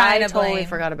up. kind I of totally blame.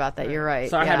 forgot about that. You're right.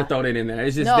 So I had yeah. to throw that in there.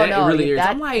 It's just No, that no, really that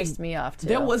I'm like, pissed me off too.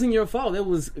 that wasn't your fault. That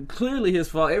was clearly his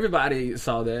fault. Everybody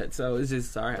saw that. So it's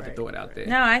just, sorry, I had to throw it out there.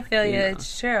 No, I feel you. Yeah.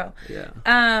 It's true.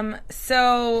 Yeah.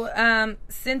 So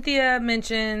Cynthia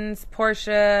mentions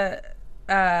Portia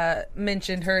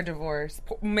mentioned her divorce,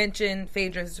 mentioned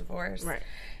Phaedra's divorce. Right.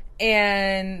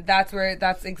 And that's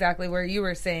exactly where you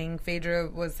were saying Phaedra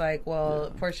was like,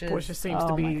 well, Portia seems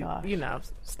to Oh my be, gosh. you know,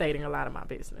 stating a lot of my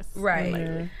business. Right.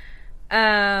 lately.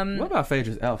 What about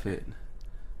Phaedra's outfit?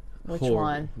 Which Horrible.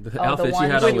 one? The Oh, outfit the she one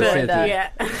had with on with the- Cynthia. Yeah.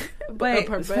 Wait,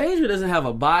 Her butt. Phaedra doesn't have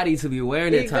a body to be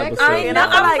wearing that type of Exactly. stuff. I And know. I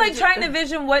I was like- like trying to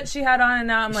vision what she had on, and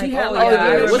now I'm like, She had oh like, yeah,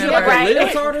 I was it like remember. a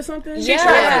leotard or something? She Yeah.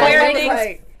 tried to wear Like- things.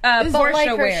 like-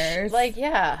 Portia wears.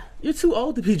 You're too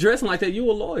old to be dressing like that. You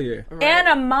a lawyer. Right. And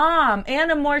a mom.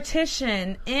 And a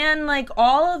mortician. And, like,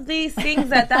 all of these things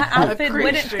that outfit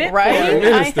wouldn't fit right?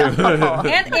 I know.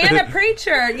 and a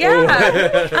preacher.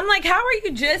 Yeah. I'm like, how are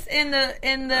you just in the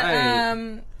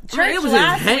church it was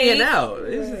last just hanging week? out.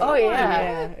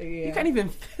 Yeah. You can't even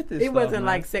fit this. It wasn't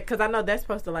like because I know that's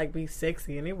supposed to like be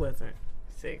sexy, and it wasn't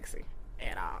sexy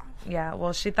at all. Yeah,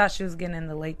 well, she thought she was getting in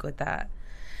the lake with that.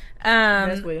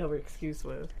 That's what her excuse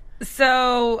was.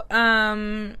 So,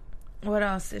 what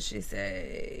else did she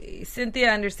say?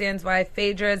 Cynthia understands why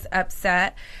Phaedra's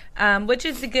upset, which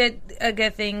is a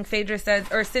good thing.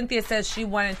 Cynthia says she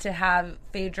wanted to have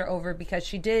Phaedra over because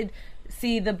she did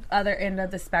see the other end of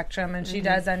the spectrum, and she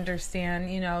does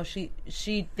understand. You know,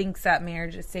 she thinks that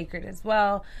marriage is sacred as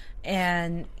well,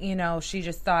 and you know, she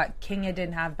just thought Kenya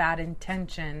didn't have bad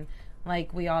intention,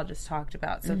 like we all just talked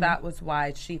about. So that was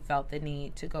why she felt the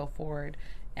need to go forward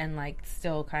and like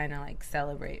still kind of like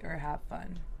celebrate or have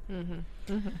fun.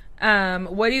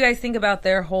 What do you guys think about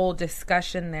their whole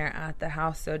discussion there at the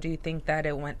house? So do you think that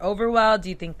it went over well? Do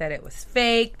you think that it was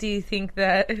fake? Do you think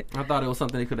that I thought it was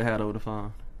something they could have had over the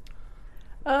phone?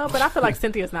 But I feel like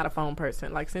Cynthia's not a phone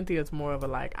person. Like Cynthia's more of a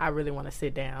like, I really want to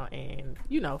sit down and,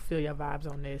 you know, feel your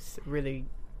vibes on this, really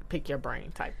pick your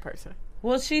brain type person.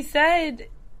 Well, she said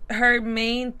her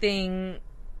main thing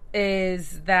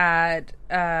is that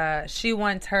she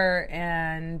wants her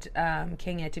and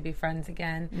Kenya to be friends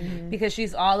again because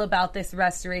she's all about this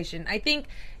restoration. I think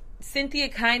Cynthia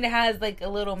kind of has like a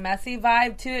little messy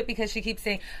vibe to it because she keeps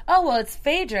saying, "Oh well, it's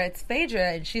Phaedra,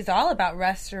 and she's all about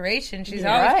restoration." She's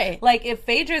always like, if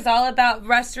Phaedra's all about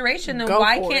restoration, then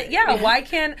why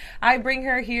can't I bring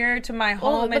her here to my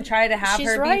home and try to have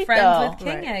her be friends with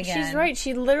Kenya again? She's right.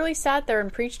 She literally sat there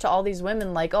and preached to all these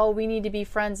women like, "Oh, we need to be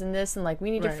friends in this, and like we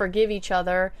need to forgive each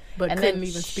other." But and couldn't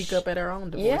even speak up at her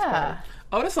own divorce. Yeah.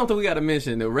 Oh, that's something we got to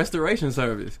mention. The restoration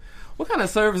service. What kind of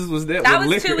service was that? That with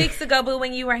was liquor? 2 weeks ago, but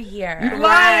when you were here.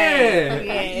 Right.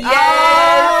 Yes.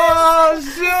 Oh,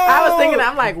 shoot. I was thinking,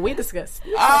 I'm like, we discussed.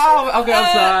 Oh, okay.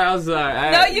 I'm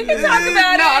sorry. No, you can talk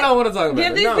about it. No, I don't want to talk about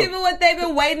Give it. these people what they've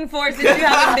been waiting for since you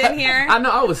haven't been here. I know.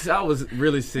 I was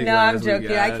really sick. No, last I'm joking.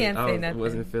 week. I can't say nothing. I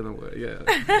wasn't feeling well. Yeah.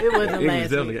 It wasn't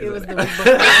last was week. It was the week before.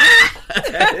 before.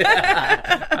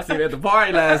 I seen it at the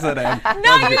party last Sunday.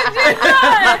 No, you did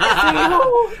not.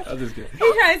 I was just kidding.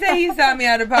 He trying to say he saw me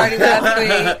at a party last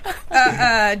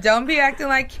week. Don't be acting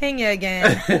like Kenya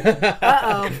again.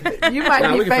 You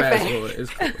might we be can fast fake. forward.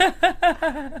 It's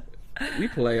cool. We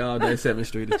play all day 7th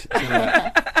Street.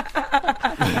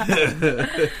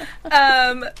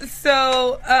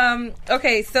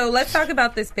 Okay, so let's talk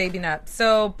about this baby Nup.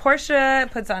 So Portia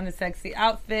puts on a sexy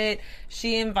outfit.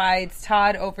 She invites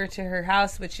Todd over to her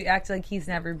house, which she acted like he's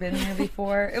never been there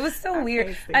before. It was so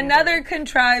weird. Another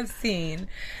contrived scene.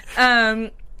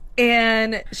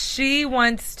 And she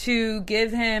wants to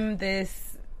give him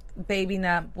this baby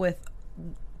Nup with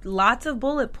lots of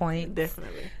bullet points.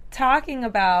 Definitely. Talking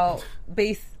about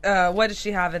what does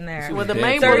she have in there? Well, the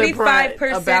main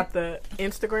 35% about the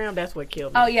Instagram, that's what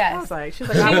killed me. Oh, yes. I was like, she's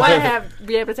like, I want to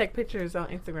be able to take pictures on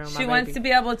Instagram. She wants to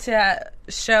be able to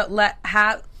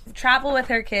travel with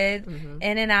her kid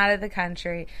in and out of the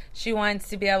country. She wants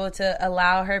to be able to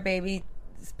allow her baby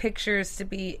pictures to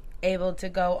be able to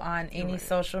go on any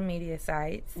social media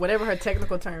sites. Whatever her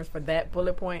technical terms for that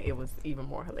bullet point, it was even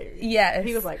more hilarious. Yes.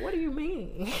 He was like, what do you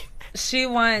mean? She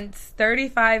wants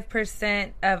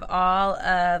 35% of all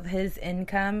of his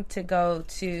income to go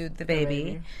to the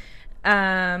baby.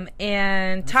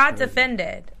 And Todd's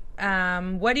offended.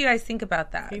 What do you guys think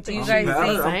about that? Do you guys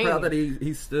think? I'm proud that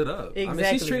he stood up. Exactly. I mean,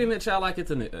 she's treating that child like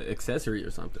it's an accessory or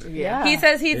something. Yeah. He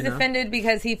says he's offended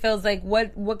because he feels like,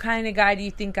 what kind of guy do you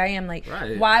think I am? Like,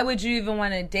 why would you even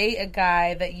want to date a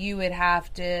guy that you would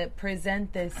have to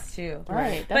present this to?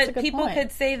 Right. That's a But good people point.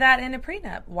 could say that in a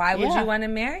prenup. Why would you want to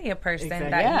marry a person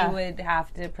that you would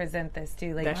have to present this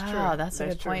to? Like, That's true. Wow, that's a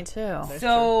good point too.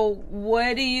 so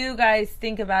what do you guys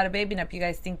think about a baby Nup? You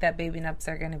guys think that baby Nups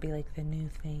are going to be like the new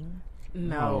thing?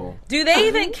 No. Do they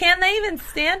even? Can they even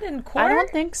stand in court? I don't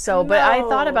think so, but I No.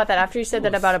 thought about that after you said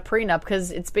that about a prenup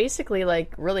because it's basically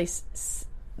like really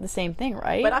the same thing,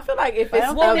 right? But I feel like if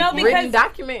it's no, a written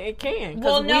document, it can.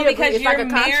 Well, no, because it's you're like a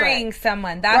contract. marrying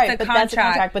someone. That's right, a but contract. that's a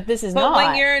contract. But this is But not.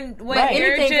 when you're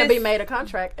Anything just, can be made a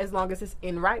contract as long as it's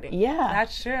in writing. Yeah,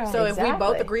 That's true. So if we both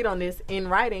Exactly. agreed on this in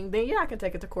writing, then I can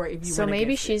take it to court if you so went maybe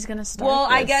against she's gonna start. well,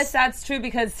 I this. guess that's true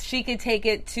because she could take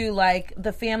it to like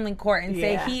the family court and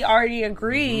say Yeah. he already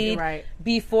agreed Right.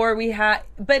 before we had.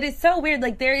 But it's so weird.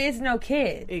 Like there is no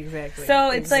kid. Exactly.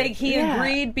 So it's like he Yeah.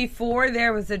 agreed before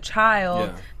there was a child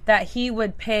Yeah. that he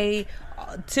would pay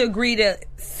to agree to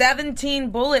 17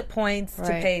 bullet points to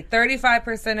Right. pay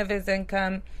 35% of his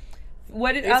income.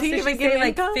 What else he did even she getting say?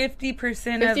 Like income?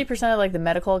 50% of 50% of like the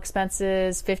medical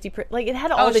expenses, 50%, like it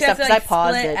had all Oh, this she has stuff to, because I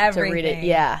paused split it to read it. everything.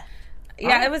 Yeah.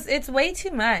 Yeah, it's way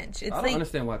too much. It's I don't like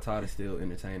understand why Todd is still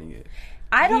entertaining it.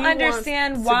 I don't He wants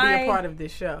understand to why. be a part of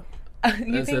this show. You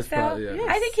That's think his so? part, yeah.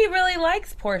 I think he really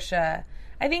likes Portia.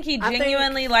 I think he I think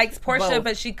genuinely likes Portia, both.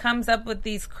 but she comes up with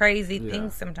these crazy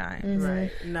things sometimes. Mm-hmm.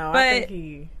 Right. No, But- I think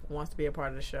he wants to be a part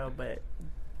of the show, but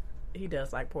he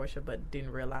does like Portia, but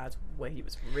didn't realize what he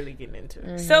was really getting into.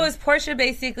 Mm-hmm. So is Portia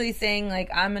basically saying like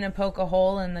I'm gonna poke a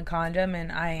hole in the condom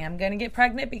and I am gonna get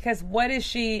pregnant? Because what is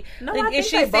she? No, like, I is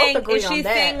think she they both saying? agree Is she on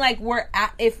that. saying like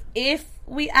if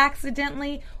we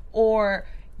accidentally, or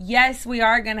yes we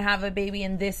are gonna have a baby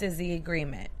and this is the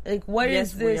agreement? Like what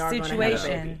is we the are gonna have a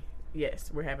situation? baby. Yes,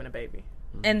 we're having a baby.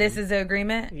 And this is the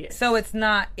agreement. Yes. So it's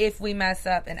not if we mess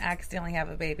up and accidentally have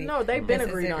a baby. No, they've been This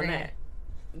is agreed the on agreement.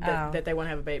 that. That they want to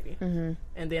have a baby. Mm-hmm.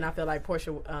 And then I feel like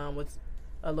Portia was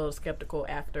a little skeptical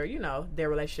after, their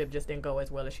relationship just didn't go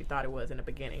as well as she thought it was in the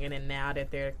beginning. And then now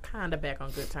that they're kind of back on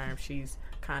good terms, she's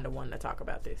kind of wanting to talk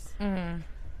about this.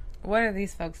 What are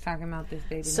these folks talking about this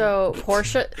baby? So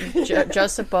Portia,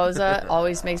 Joseph Boza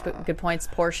always makes good points.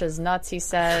 Portia's nuts, he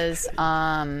says.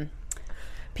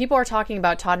 People are talking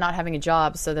about Todd not having a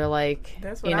job, so they're like,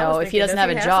 That's what I was if he thinking. doesn't have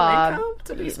a Does he job, have some income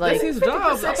to be like That's his job.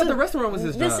 I thought the restaurant was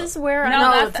his this job. is where No,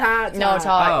 I'm that's Todd. no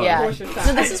Todd, Oh. yeah. Portia's Todd.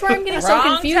 So this is where I'm getting so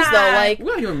Wrong confused Todd. though. Like, We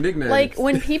gotta give him nicknames. like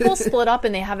when people split up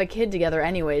and they have a kid together,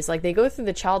 anyways, like they go through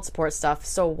the child support stuff.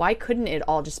 So why couldn't it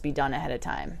all just be done ahead of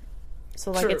time?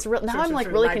 So like True. it's real now. True, I'm true, like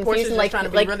true. really Like, confused Portia's and just trying to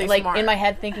be really like smart. in my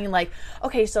head thinking like,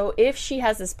 okay, so if she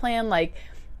has this plan, like,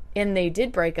 and they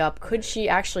did break up, could she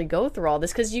actually go through all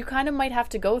this? Because you kind of might have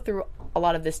to go through a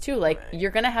lot of this too. Like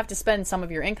you're gonna have to spend some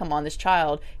of your income on this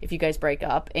child if you guys break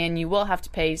up, and you will have to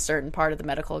pay certain part of the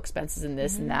medical expenses and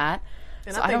this and that.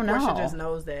 And So I think don't know. Portia just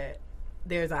knows that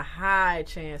there's a high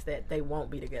chance that they won't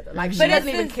be together. Like, she But doesn't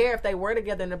it's even this- care if they were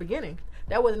together in the beginning.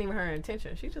 That wasn't even her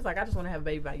intention. She's just like, I just want to have a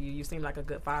baby by you. You seem like a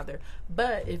good father.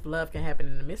 But if love can happen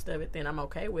in the midst of it, then I'm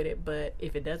okay with it. But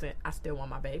if it doesn't, I still want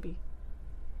my baby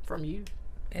from you.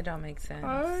 It don't make sense.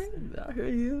 I hear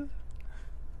you.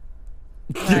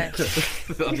 But-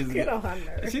 I'm just Get on her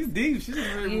nerves. She's deep. She's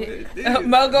really deep.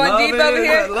 Mo going deep over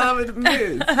here? Love it,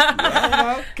 miss.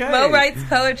 Okay. Mo writes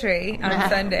poetry on I'm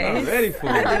Sundays. ready for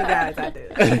I do, it. guys.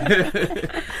 I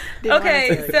do.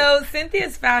 Okay, so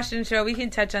Cynthia's fashion show, we can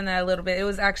touch on that a little bit. It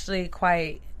was actually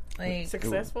quite like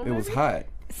Successful. It was maybe? hot.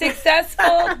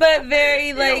 successful, but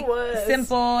very like was.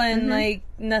 simple and like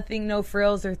nothing, no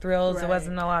frills or thrills. Right. There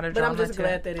wasn't a lot of But drama. I'm just to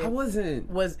glad it. that I wasn't.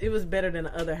 it was better than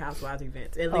the other Housewives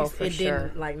events. At Oh, least for it sure.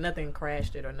 didn't, like, nothing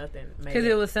crashed it or nothing made Because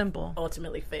it was simple.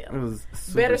 ultimately fail. It was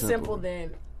super better simple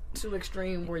than too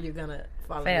extreme where you're gonna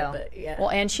fall Fail. in love. But yeah. Well,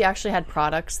 and she actually had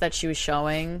products that she was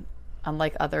showing,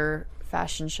 unlike other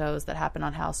fashion shows that happen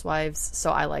on Housewives.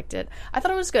 So I liked it. I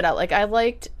thought it was good. I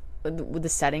liked the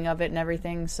setting of it and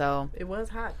everything. So it was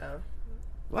hot though.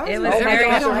 Why It is was it- very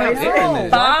I don't have air in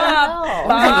it.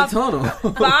 Bob tunnel.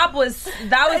 that was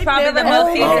probably the never most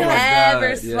had he's air. Oh my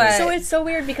ever God, yeah. sweat. So it's so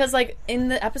weird because like in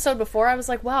the episode before I was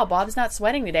like, wow, Bob's not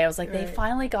sweating today. I was like, they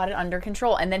finally got it under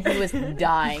control. And then he was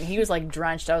dying. He was like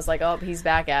drenched. I was like, oh, he's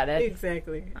back at it.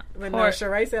 Exactly. When Poor-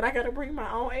 Sheree said, "I gotta bring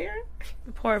my own air."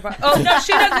 Poor Bob. Oh no,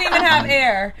 she doesn't even have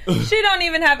air. She don't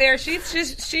even have air. She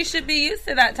should be used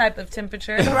to that type of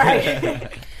temperature.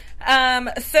 Right.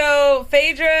 So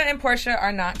Phaedra and Portia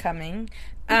are not coming.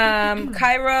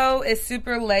 Cairo is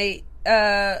super late.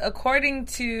 According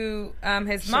to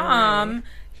his mom,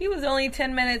 he was only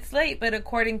 10 minutes late, but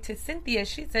according to Cynthia,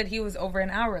 she said he was over an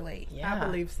hour late. I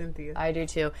believe Cynthia. I do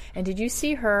too. And did you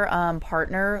see her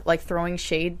partner like throwing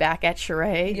shade back at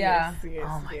Sheree? Yeah. Yes,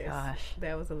 Oh my yes. gosh.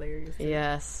 That was hilarious. too.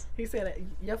 Yes. He said,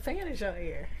 "Your fan is your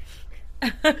air." She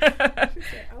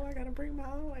said, "Oh, I gotta bring my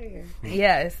own air."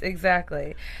 Yes,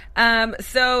 exactly.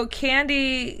 So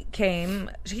Candy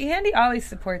came. Candy always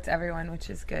supports everyone,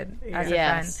 which is good as a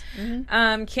Yes.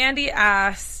 friend. Candy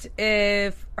asked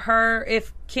if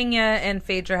Kenya and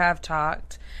Phaedra have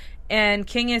talked, and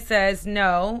Kenya says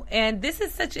no. And this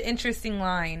is such an interesting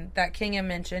line that Kenya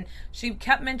mentioned. She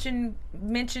kept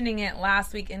mentioning it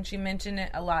last week, and she mentioned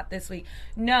it a lot this week.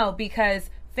 No,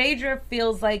 because Phaedra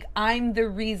feels like I'm the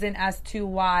reason as to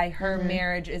why her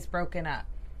marriage is broken up.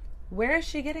 Where is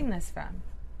she getting this from?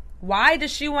 Why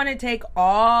does she want to take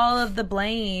all of the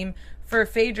blame for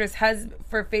Phaedra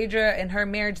and her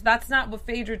marriage? That's not what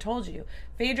Phaedra told you.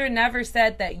 Phaedra never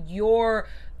said that you're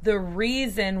the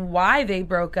reason why they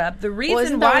broke up. The reason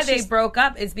isn't that why what they she's- broke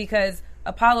up is because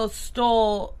Apollo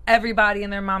stole everybody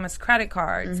and their mama's credit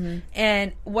cards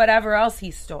and whatever else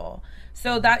he stole.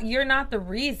 So that you're not the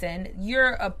reason.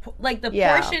 You're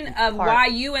portion of why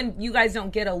you guys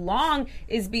don't get along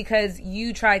is because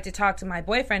you tried to talk to my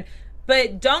boyfriend.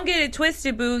 But don't get it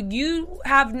twisted, boo. You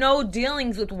have no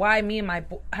dealings with why me and my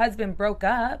husband broke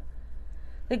up.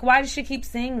 Like, why does she keep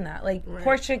saying that? Like,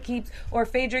 Portia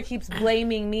Phaedra keeps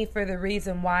blaming me for the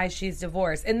reason why she's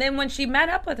divorced. And then when she met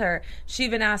up with her, she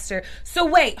even asked her, so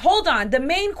wait, hold on. The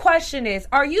main question is,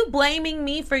 are you blaming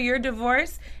me for your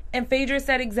divorce? And Phaedra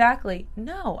said exactly,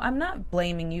 no, I'm not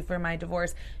blaming you for my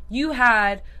divorce. You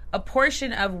had a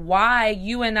portion of why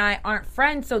you and I aren't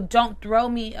friends, so don't throw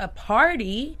me a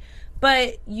party.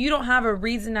 But you don't have a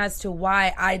reason as to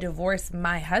why I divorced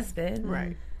my husband.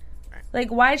 Right. Like,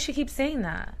 why does she keep saying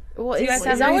that? Well, is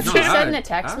that what she said in a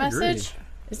text message?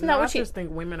 Isn't that what she... I just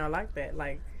think women are like that.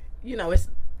 Like, it's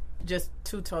just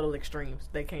two total extremes.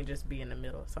 They can't just be in the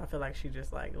middle. So I feel like she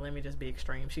just like, let me just be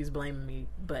extreme. She's blaming me,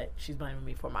 but she's blaming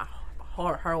me for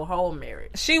her whole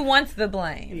marriage. She wants the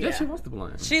blame. Yeah, she wants the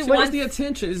blame. She wants the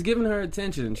attention. It's giving her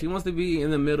attention. She wants to be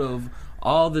in the middle of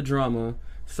all the drama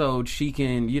so she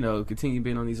can, continue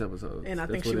being on these episodes. And I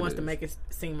think she wants to make it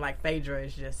seem like Phaedra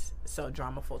is just so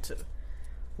dramaful too.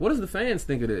 What does the fans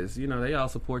think of this? They all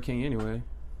support King anyway.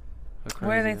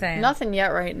 What are they saying? Nothing yet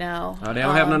right now. Oh, they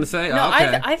don't have nothing to say? No,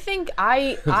 okay. I think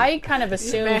I kind of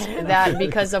assumed that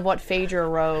because of what Phaedra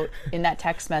wrote in that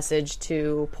text message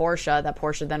to Portia, that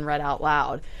Portia then read out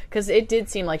loud. Because it did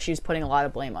seem like she was putting a lot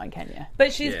of blame on Kenya.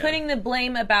 But she's putting the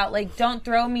blame about, like, don't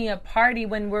throw me a party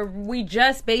when we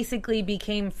just basically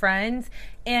became friends.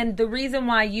 And the reason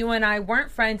why you and I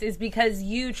weren't friends is because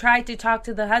you tried to talk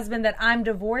to the husband that I'm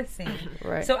divorcing.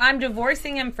 Right. So I'm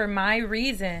divorcing him for my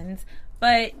reasons.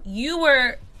 But you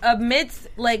were amidst,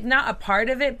 like, not a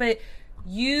part of it, but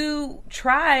you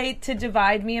tried to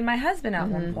divide me and my husband at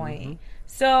one point.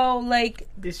 So, like...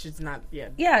 This is not...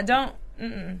 Yeah, don't...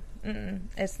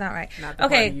 it's not right. Not the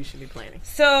party you should be planning.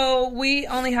 So, we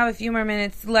only have a few more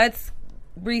minutes. Let's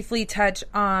briefly touch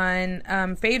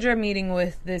on Phaedra meeting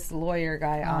with this lawyer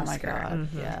guy, Oscar. Oh, my God.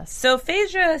 Yes. So,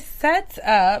 Phaedra sets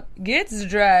up, gets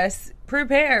dressed,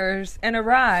 prepares, and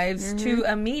arrives to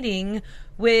a meeting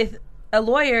with a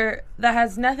lawyer that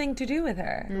has nothing to do with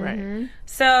her. Right.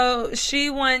 So she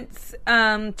wants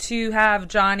to have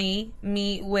Johnny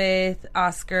meet with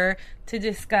Oscar to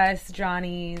discuss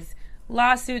Johnny's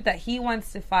lawsuit that he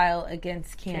wants to file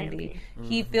against Candy.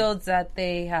 He feels that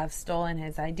they have stolen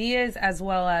his ideas, as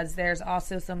well as there's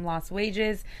also some lost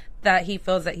wages that he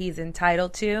feels that he's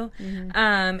entitled to.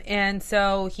 And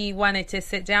so he wanted to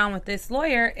sit down with this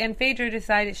lawyer, and Phaedra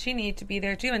decided she needed to be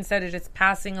there too instead of just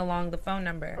passing along the phone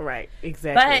number. Right,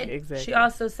 exactly. But she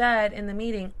also said in the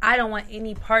meeting, I don't want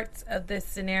any parts of this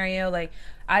scenario. Like,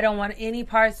 I don't want any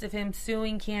parts of him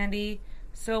suing Candy.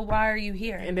 So why are you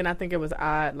here? And then I think it was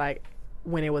odd, like,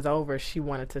 when it was over, she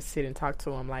wanted to sit and talk to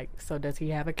him, like, so does he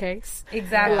have a case?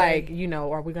 Exactly. Like,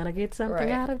 are we going to get something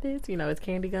out of this? Is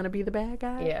Candy going to be the bad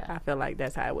guy? Yeah. I feel like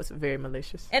that's how it was very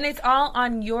malicious. And it's all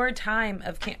on your time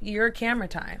of your camera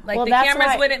time. Like, well, the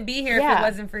cameras wouldn't be here if it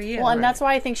wasn't for you. Well, and that's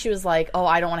why I think she was like, oh,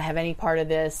 I don't want to have any part of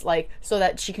this, like, so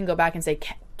that she can go back and say,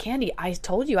 Candy, I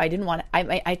told you I didn't want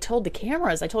to, I told the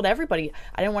cameras, I told everybody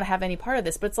I didn't want to have any part of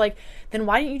this. But it's like, then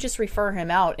why didn't you just refer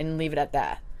him out and leave it at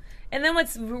that? And then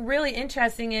what's really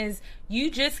interesting is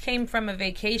you just came from a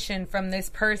vacation from this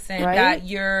person that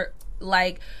you're,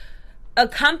 like,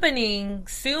 accompanying,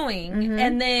 suing,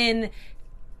 and then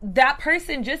that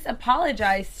person just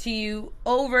apologized to you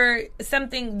over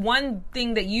one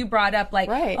thing that you brought up, like,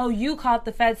 oh, you called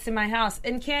the feds to my house.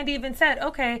 And Candy even said,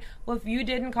 okay, well, if you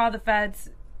didn't call the feds,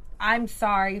 I'm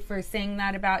sorry for saying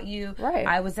that about you. Right.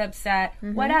 I was upset.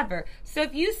 Whatever. So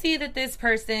if you see that this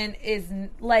person is,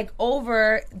 like,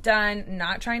 overdone,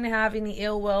 not trying to have any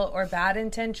ill will or bad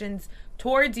intentions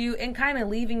towards you and kind of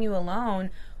leaving you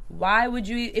alone, why would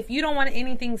you, if you don't want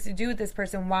anything to do with this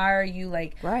person, why are you,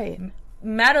 like,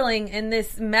 meddling in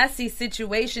this messy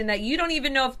situation that you don't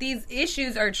even know if these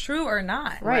issues are true or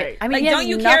not? Right. I mean, like, don't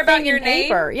you care about your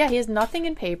paper? name? Yeah, he has nothing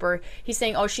in paper. He's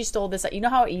saying, oh, she stole this. You know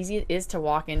how easy it is to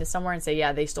walk into somewhere and say,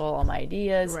 yeah, they stole all my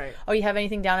ideas. Right. Oh, you have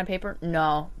anything down on paper?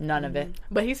 No, none of it.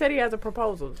 But he said he has a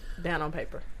proposal down on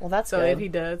paper. Well, that's so good. if he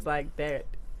does, like, that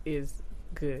is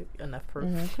good enough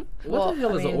proof. What the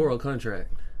hell is an oral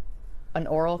contract? An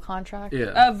oral contract?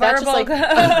 Yeah. A verbal. Like,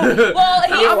 well,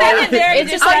 he's saying it very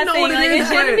disgusting. Like, it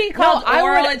shouldn't be called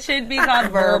oral. It should be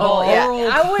called verbal.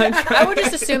 Yeah. I would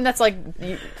just assume that's like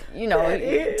you know,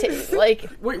 like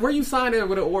where you signing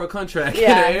with an oral contract?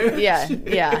 Yeah.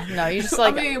 No, you just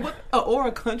like. I mean, what an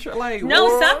oral contract? Like no,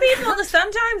 oral? some people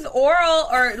sometimes oral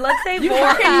or let's say You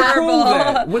can't prove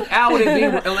that without it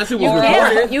being unless it was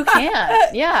recorded. You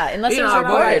can't. Yeah, unless it was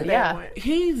recorded. Yeah.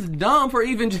 He's dumb for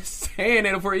even just saying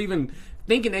it, or for even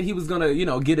thinking that he was gonna,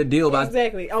 get a deal by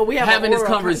we have having this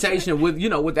conversation with,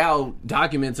 without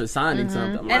documents or signing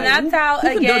something. And that's how, who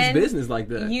again, conducts business like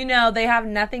that? They have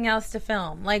nothing else to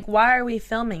film. Like, why are we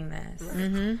filming this?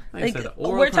 Like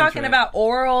we're talking about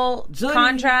oral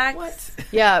contracts. What?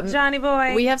 Yeah, Johnny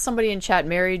boy. We have somebody in chat,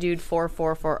 Mary Dude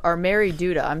 444 or Mary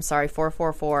Duda. I'm sorry,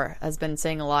 444 has been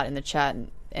saying a lot in the chat,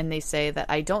 and they say that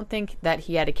I don't think that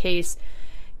he had a case.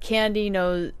 Candy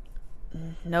knows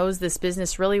this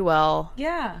business really well.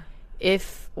 Yeah.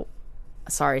 If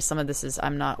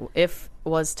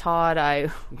was Todd,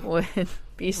 I would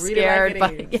be scared.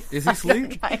 Like is he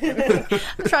asleep?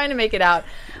 I'm trying to make it out,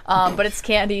 but it's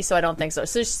Candy, so I don't think so.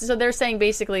 So they're saying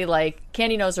basically like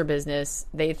Candy knows her business.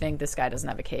 They think this guy doesn't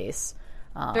have a case.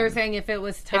 They're saying if it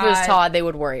was Todd, they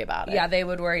would worry about it. Yeah, they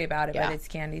would worry about it, Yeah. but it's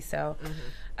Candy, so.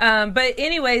 But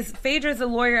anyways, Phaedra's a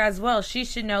lawyer as well. She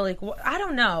should know, like, I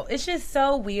don't know. It's just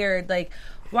so weird. Like,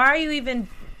 why are you even...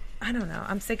 I don't know.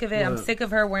 I'm sick of it. I'm sick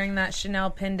of her wearing that Chanel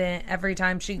pendant every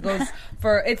time she goes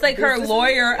for... It's like her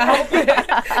lawyer outfit.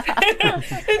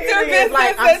 It's her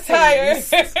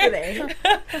business attire.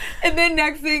 And then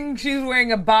next thing, she's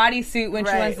wearing a bodysuit when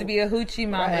she wants to be a hoochie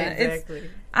mama. Exactly.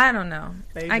 I don't know.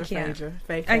 I can't.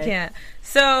 I can't.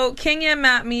 So, Kenya and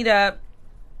Matt meet up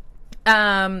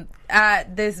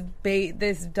at this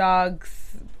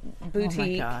dog's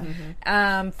boutique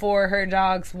for her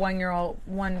dog's one-year-old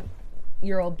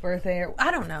birthday, or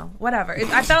I don't know, whatever.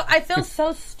 I feel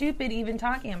so stupid even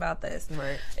talking about this.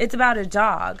 Right. It's about a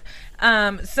dog.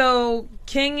 So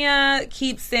Kenya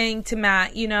keeps saying to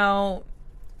Matt,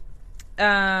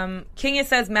 Kenya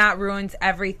says Matt ruins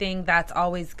everything that's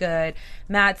always good.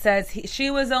 Matt says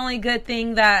she was the only good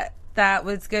thing that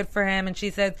was good for him, and she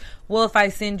says, well, if I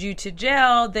send you to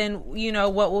jail, then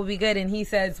what will be good? And he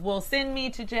says, well, send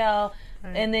me to jail,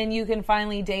 and then you can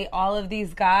finally date all of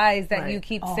these guys that you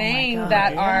keep saying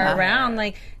that are around.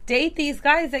 Like, date these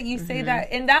guys that you say that,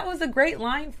 and that was a great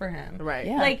line for him. Right.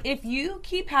 Yeah. Like, if you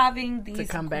keep having these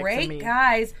great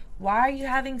guys, why are you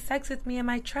having sex with me in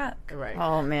my truck? Right.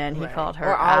 Oh man, he called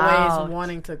her or always out.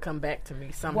 wanting to come back to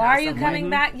me somehow. Why are you coming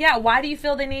back? Yeah, why do you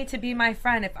feel the need to be my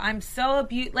friend if I'm so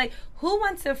abused? Like, who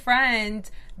wants a friend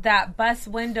that busts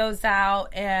windows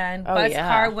out and busts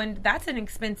car windows? That's an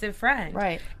expensive friend.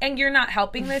 Right. And you're not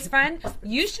helping this friend.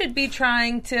 You should be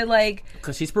trying to, like...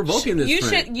 Because she's provoking this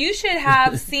friend. You should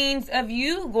have scenes of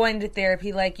you going to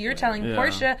therapy. Like, you're telling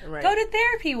Portia, go to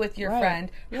therapy with your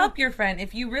friend. Help your friend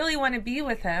if you really want to be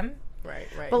with him. Right.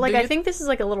 But like, I think this is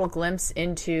like a little glimpse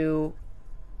into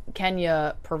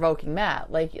Kenya provoking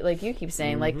Matt. Like you keep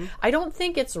saying, like, I don't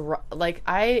think it's like,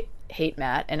 I hate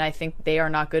Matt and I think they are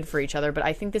not good for each other, but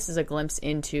I think this is a glimpse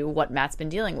into what Matt's been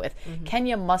dealing with.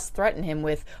 Kenya must threaten him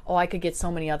with, I could get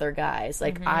so many other guys.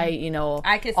 Like, I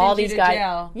could send all you these to guys.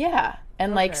 Jail. Yeah.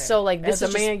 And like, so like, this as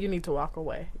is a man, just, you need to walk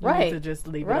away. You Right. need to just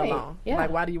leave it Right. alone. Yeah.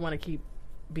 Like, why do you want to keep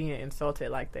being insulted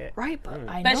like that? right, but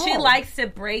I But know. she likes to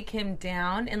break him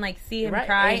down and like see him Right.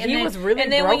 cry. And he then, was really and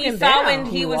then when you broken saw down. when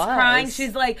he He was was. crying,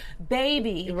 she's like,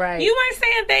 "Baby, Right. you weren't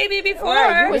saying baby before.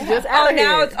 Right, you was just out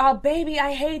now here. it's all baby.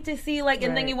 I hate to see like,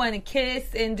 and then Right. you want to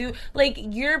kiss and do like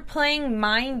you're playing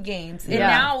mind games. And Yeah.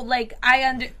 now like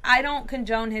I don't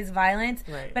condone his violence,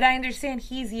 Right. but I understand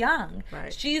he's young.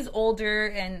 Right. She's older,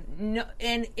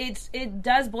 and it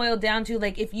does boil down to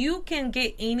like if you can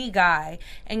get any guy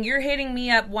and you're hitting me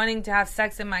up wanting to have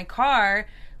sex in my car.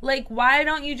 Like, why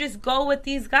don't you just go with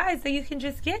these guys that you can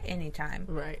just get anytime?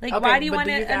 Right. Like, Okay, why do you but want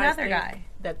guys another think guy?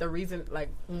 That the reason, like,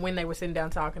 when they were sitting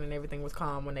down talking and everything was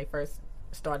calm when they first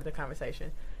started the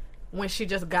conversation, when she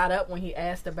just got up, when he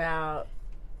asked about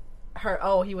her,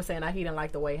 he was saying he didn't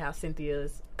like the way how him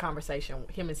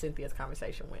and Cynthia's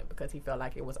conversation went because he felt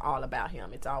like it was all about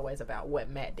him. It's always about what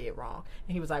Matt did wrong.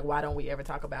 And he was like, why don't we ever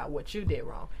talk about what you did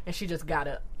wrong? And she just got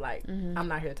up like, I'm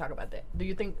not here to talk about that. Do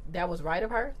you think that was right of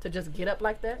her to just get up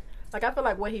like that? Like, I feel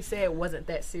like what he said wasn't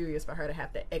that serious for her to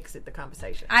have to exit the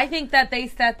conversation. I think that they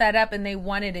set that up and they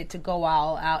wanted it to go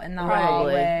all out in the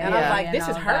hallway. And I was like, this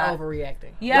is her that.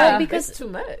 overreacting. Yeah. Well, because it's too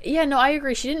much. Yeah, no, I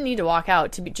agree. She didn't need to walk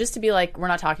out to be like, we're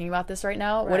not talking about this right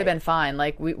now. Would have been fine.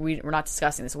 Like, we're not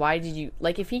discussing this. Why did you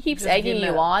like? If he keeps Just egging getting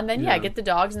you up. on, then get the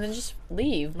dogs and then just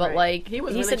leave. But like, he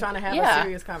was really said, trying to have a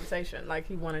serious conversation. Like,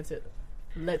 he wanted to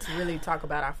let's really talk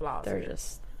about our flaws. They're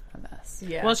just a mess.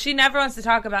 Yeah. Well, she never wants to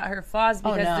talk about her flaws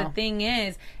because no. the thing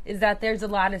is that there's a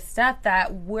lot of stuff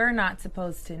that we're not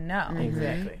supposed to know.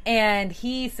 Exactly. And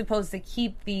he's supposed to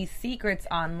keep these secrets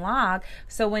on lock.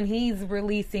 So when he's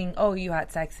releasing, oh, you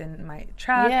had sex in my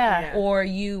truck, Yeah. or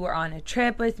you were on a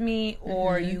trip with me,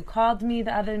 or you called me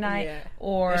the other night,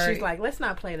 or... And she's like, let's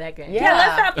not play that game. Yeah,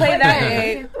 let's not play that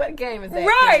game. What game is that?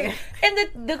 Right.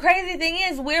 And the crazy thing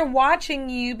is, we're watching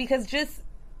you because just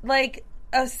like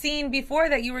a scene before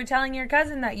that, you were telling your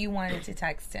cousin that you wanted to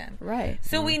text him. Right.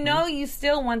 So we know you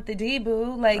still want the D,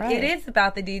 boo. Like, Right. it is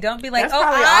about the D. Don't be like, That's oh,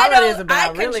 probably I all it is don't,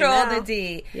 about, I really, control now. the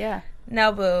D. Yeah.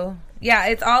 No, boo. Yeah,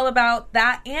 it's all about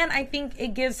that. And I think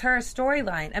it gives her a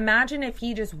storyline. Imagine if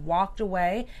he just walked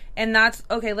away. And that's,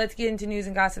 okay, let's get into news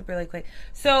and gossip really quick.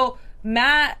 So,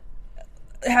 Matt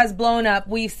has blown up.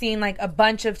 We've seen like a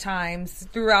bunch of times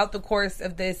throughout the course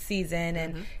of this season,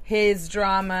 and his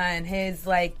drama and his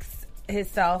like his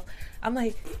self. I'm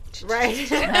like,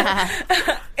 Right.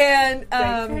 and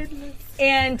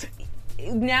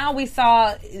now we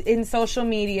saw in social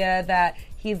media that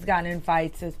he's gotten in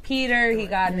fights with Peter. He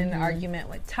got in an argument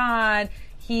with Todd.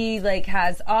 He like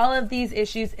has all of these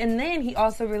issues, and then he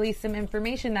also released some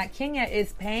information that Kenya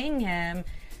is paying him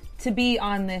to be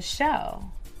on this show.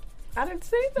 I didn't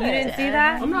see that. You didn't see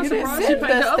that? I'm not You surprised didn't she send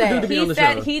paid the us other dude that. to be on He the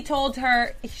said show.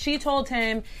 she told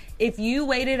him, if you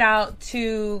waited out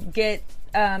to get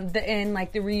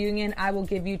the reunion, I will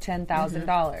give you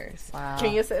 $10,000. Wow.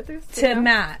 Kenya said this To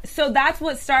Matt. So that's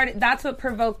what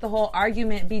provoked the whole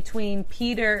argument between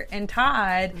Peter and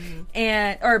Todd,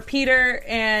 Peter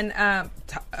and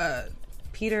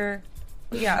Peter.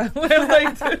 Yeah.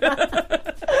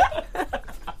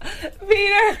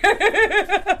 Peter.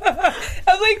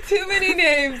 I'm like too many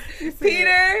names.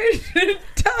 Peter,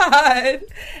 Todd,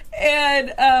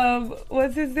 and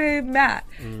what's his name? Matt.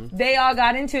 They all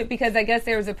got into it because I guess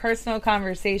there was a personal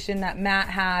conversation that Matt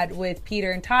had with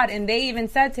Peter and Todd, and they even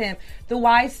said to him, the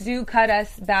wives do cut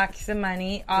us back some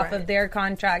money off of their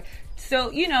contract.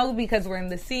 So, because we're in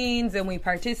the scenes and we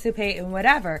participate and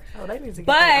whatever. Oh, they need to get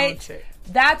their own But check.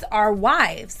 that's our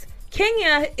wives.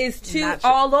 Kenya is too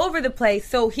all over the place,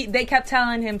 so they kept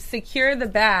telling him, secure the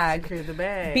bag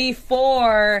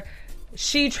before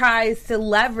she tries to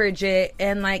leverage it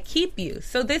and like keep you.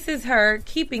 So this is her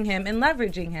keeping him and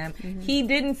leveraging him. He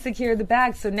didn't secure the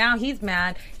bag, so now he's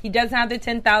mad. He doesn't have the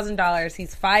 $10,000.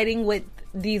 He's fighting with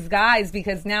these guys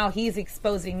because now he's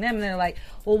exposing them. And they're like,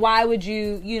 well, why would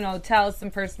you, tell us some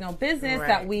personal business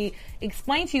that we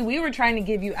explained to you? We were trying to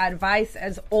give you advice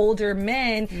as older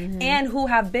men and who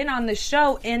have been on the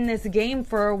show in this game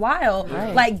for a while.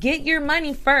 Right. Like, get your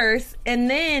money first, and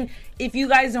then if you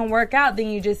guys don't work out, then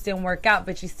you just didn't work out,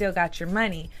 but you still got your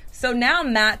money. So now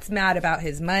Matt's mad about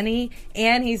his money,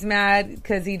 and he's mad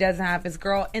because he doesn't have his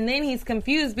girl, and then he's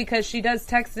confused because she does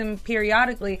text him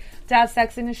periodically to have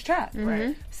sex in his truck.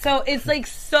 Right. So it's like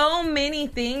so many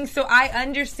things. So I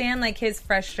understand like his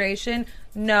frustration.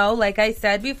 No, like I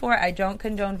said before, I don't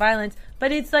condone violence,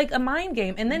 but it's like a mind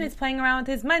game. And then it's playing around with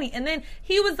his money. And then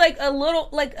he was like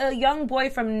a young boy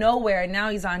from nowhere. And now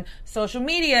he's on social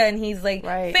media and he's like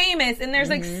famous. And there's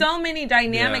like so many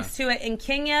dynamics to it. And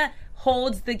Kenya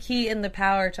holds the key and the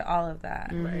power to all of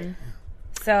that. Right.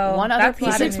 So One other that's piece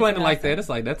why She I explained it didn't like see that. It's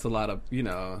like that's a lot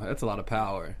of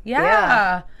power.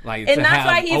 Yeah. Like And to that's have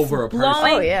why he's over a person.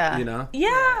 blowing. Oh, yeah.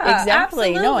 Yeah,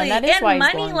 Exactly. Absolutely. No, and that is why he's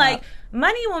money, blowing like up.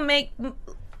 money will make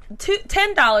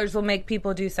 $10 will make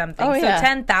people do something. Oh, yeah. So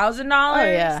 $10,000. Oh,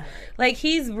 yeah. Like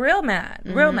he's real mad,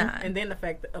 real mad. And then the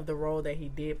fact of the role that he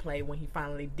did play when he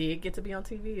finally did get to be on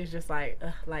TV is just like,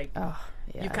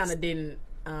 you kind of didn't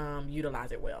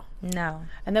utilize it well. No.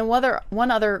 And then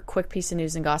one other quick piece of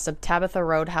news and gossip. Tabitha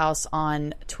Roadhouse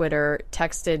on Twitter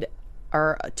texted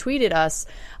or tweeted us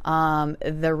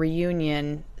the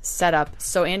reunion setup.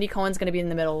 So Andy Cohen's going to be in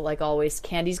the middle, like always.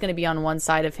 Candy's going to be on one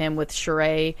side of him with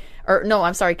Sheree.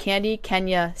 Candy,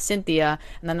 Kenya, Cynthia.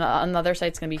 And then on the other side,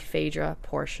 it's going to be Phaedra,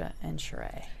 Portia, and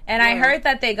Sheree. And I heard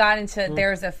that they got into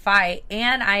there's a fight,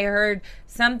 and I heard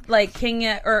some like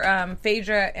Kenya or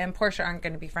Phaedra and Portia aren't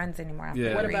going to be friends anymore. After the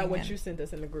What reunion. about what you sent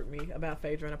us in the group me about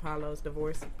Phaedra and Apollo's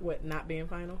divorce? What, not being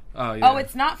final? Oh yeah. Oh,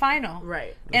 it's not final.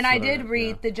 Right. And I what did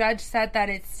read the judge said that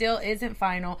it still isn't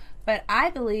final, but I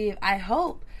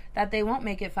hope that they won't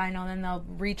make it final, and they'll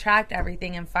retract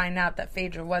everything and find out that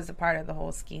Phaedra was a part of the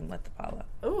whole scheme with Apollo.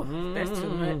 Ooh, that's too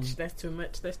much. That's too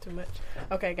much. That's too much.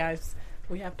 Okay, guys,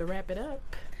 we have to wrap it up.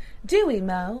 Do we,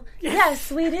 Mo?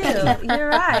 Yes, we do. You're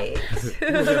right. Who's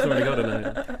got somewhere to go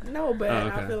tonight? No, but Oh,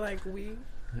 okay. I feel like we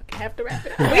have to wrap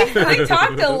it up. We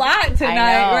talked a lot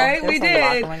tonight, know. right? There's We a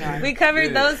lot did. going on. We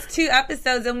covered Yeah. those 2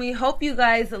 episodes, and we hope you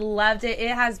guys loved it. It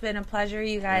has been a pleasure,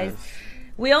 you guys.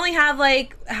 We only have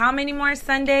like how many more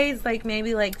Sundays? Like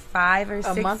maybe like 5 or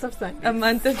 6. A month of Sundays. A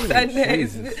month of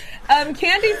Sundays. Jesus.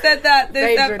 Candy said that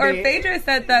this Phaedra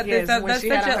said that Yes, this up. when That's she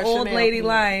such had an her old Chanel lady piece.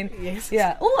 line. Yes.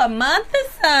 Yeah. Ooh, a month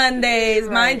of Sundays.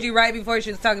 Right. Mind you, right before she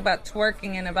was talking about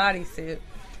twerking in a bodysuit.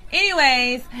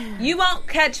 Anyways, you won't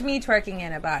catch me twerking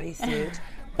in a bodysuit.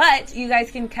 But you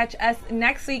guys can catch us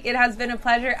next week. It has been a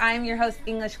pleasure. I am your host,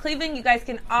 English Cleveland. You guys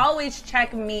can always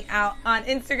check me out on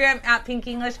Instagram at Pink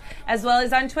English, as well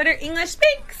as on Twitter, English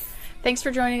Speaks. Thanks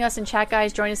for joining us in chat,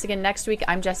 guys. Join us again next week.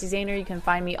 I'm Jessie Zahner. You can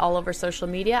find me all over social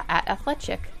media at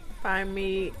Athletic. Find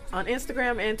me on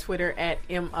Instagram and Twitter at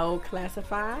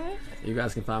MOClassified. You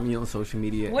guys can find me on social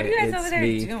media. What are you guys It's over there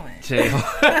me, doing? Jay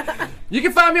Hart. You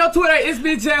can find me on Twitter. It's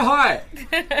me, Jay Hart.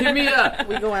 Hit me up.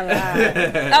 We going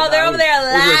live. Oh, they're over there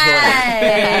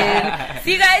live.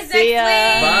 See you guys next week.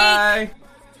 Bye.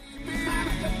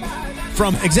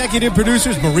 From executive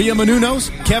producers Maria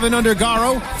Menounos, Kevin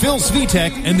Undergaro, Phil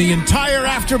Svitek, and the entire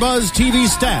AfterBuzz TV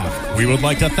staff, we would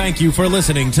like to thank you for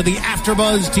listening to the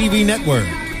AfterBuzz TV network.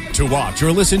 To watch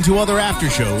or listen to other after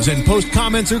shows and post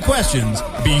comments or questions,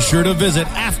 be sure to visit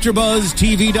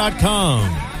AfterBuzzTV.com.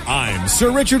 I'm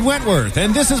Sir Richard Wentworth,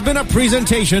 and this has been a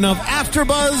presentation of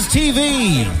AfterBuzz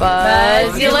TV.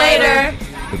 Buzz you later.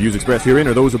 The views expressed herein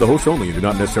are those of the hosts only and do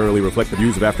not necessarily reflect the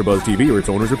views of AfterBuzz TV or its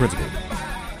owners or principals.